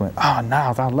 He just went, oh,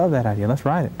 Niles, I love that idea. Let's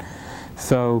write it.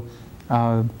 So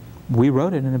we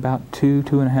wrote it in about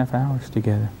 2.5 hours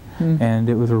together, and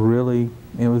it was a really,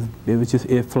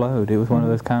 it flowed. It was one of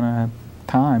those kind of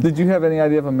times. Did you have any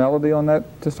idea of a melody on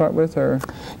that to start with, or?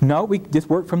 No, we just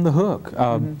worked from the hook.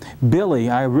 Billy,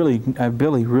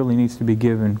 Billy really needs to be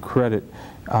given credit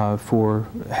for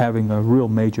having a real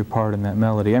major part in that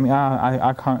melody. I mean,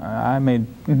 I made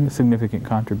a significant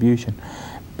contribution,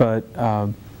 but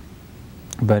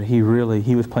he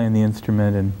was playing the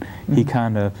instrument, and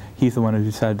he's the one who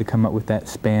decided to come up with that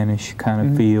Spanish kind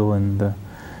of feel and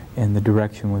the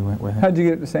direction we went with it. How'd you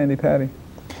get it to Sandy Patty?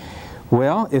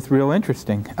 Well, it's real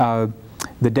interesting.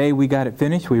 The day we got it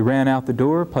finished, we ran out the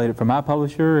door, played it for my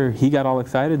publisher. He got all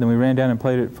excited. Then we ran down and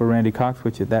played it for Randy Cox,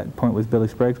 which at that point was Billy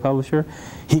Sprague's publisher.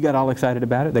 He got all excited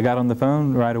about it. They got on the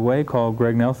phone right away, called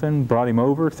Greg Nelson, brought him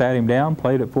over, sat him down,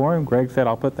 played it for him. Greg said,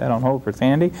 I'll put that on hold for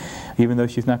Sandy, even though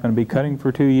she's not going to be cutting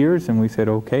for 2 years. And we said,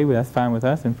 okay, well, that's fine with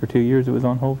us. And for 2 years, it was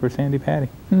on hold for Sandy Patty.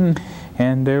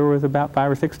 And there was about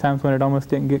 5 or 6 times when it almost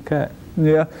didn't get cut.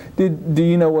 Yeah. Do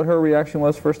you know what her reaction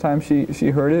was first time she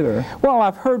heard it, or? Well,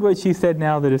 I've heard what she said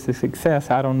now that it's a success.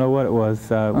 I don't know what it was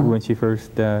when she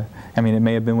first. I mean, it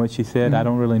may have been what she said. I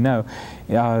don't really know.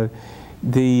 I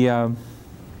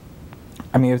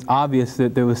mean, it was obvious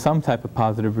that there was some type of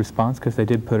positive response because they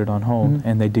did put it on hold,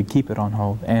 and they did keep it on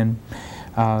hold. And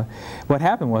What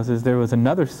happened was there was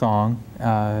another song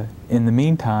in the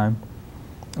meantime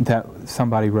that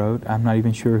somebody wrote. I'm not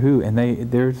even sure who, and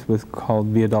theirs was called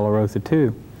Via Dolorosa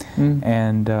too,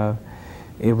 and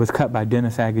it was cut by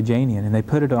Dennis Agajanian, and they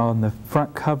put it on the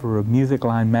front cover of Music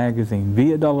Line magazine,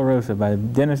 Via Dolorosa by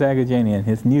Dennis Agajanian,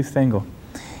 his new single.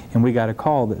 And we got a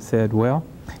call that said, well,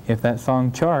 if that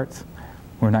song charts,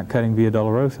 we're not cutting Via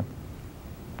Dolorosa.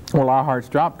 Well, our hearts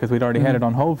dropped because we'd already had it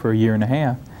on hold for a year and a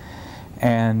half.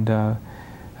 And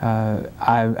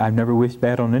I've never wished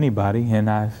bad on anybody, and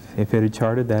if it had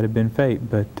charted, that had been fate.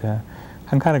 But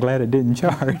I'm kind of glad it didn't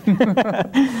chart.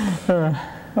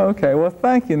 Okay, well,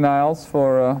 thank you, Niles,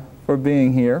 for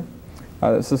being here.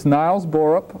 This is Niles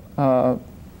Borup,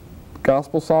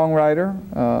 gospel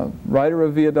songwriter, writer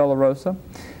of Via Dolorosa,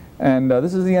 and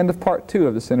this is the end of part 2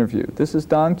 of this interview. This is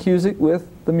Don Cusic with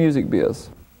The Music Biz.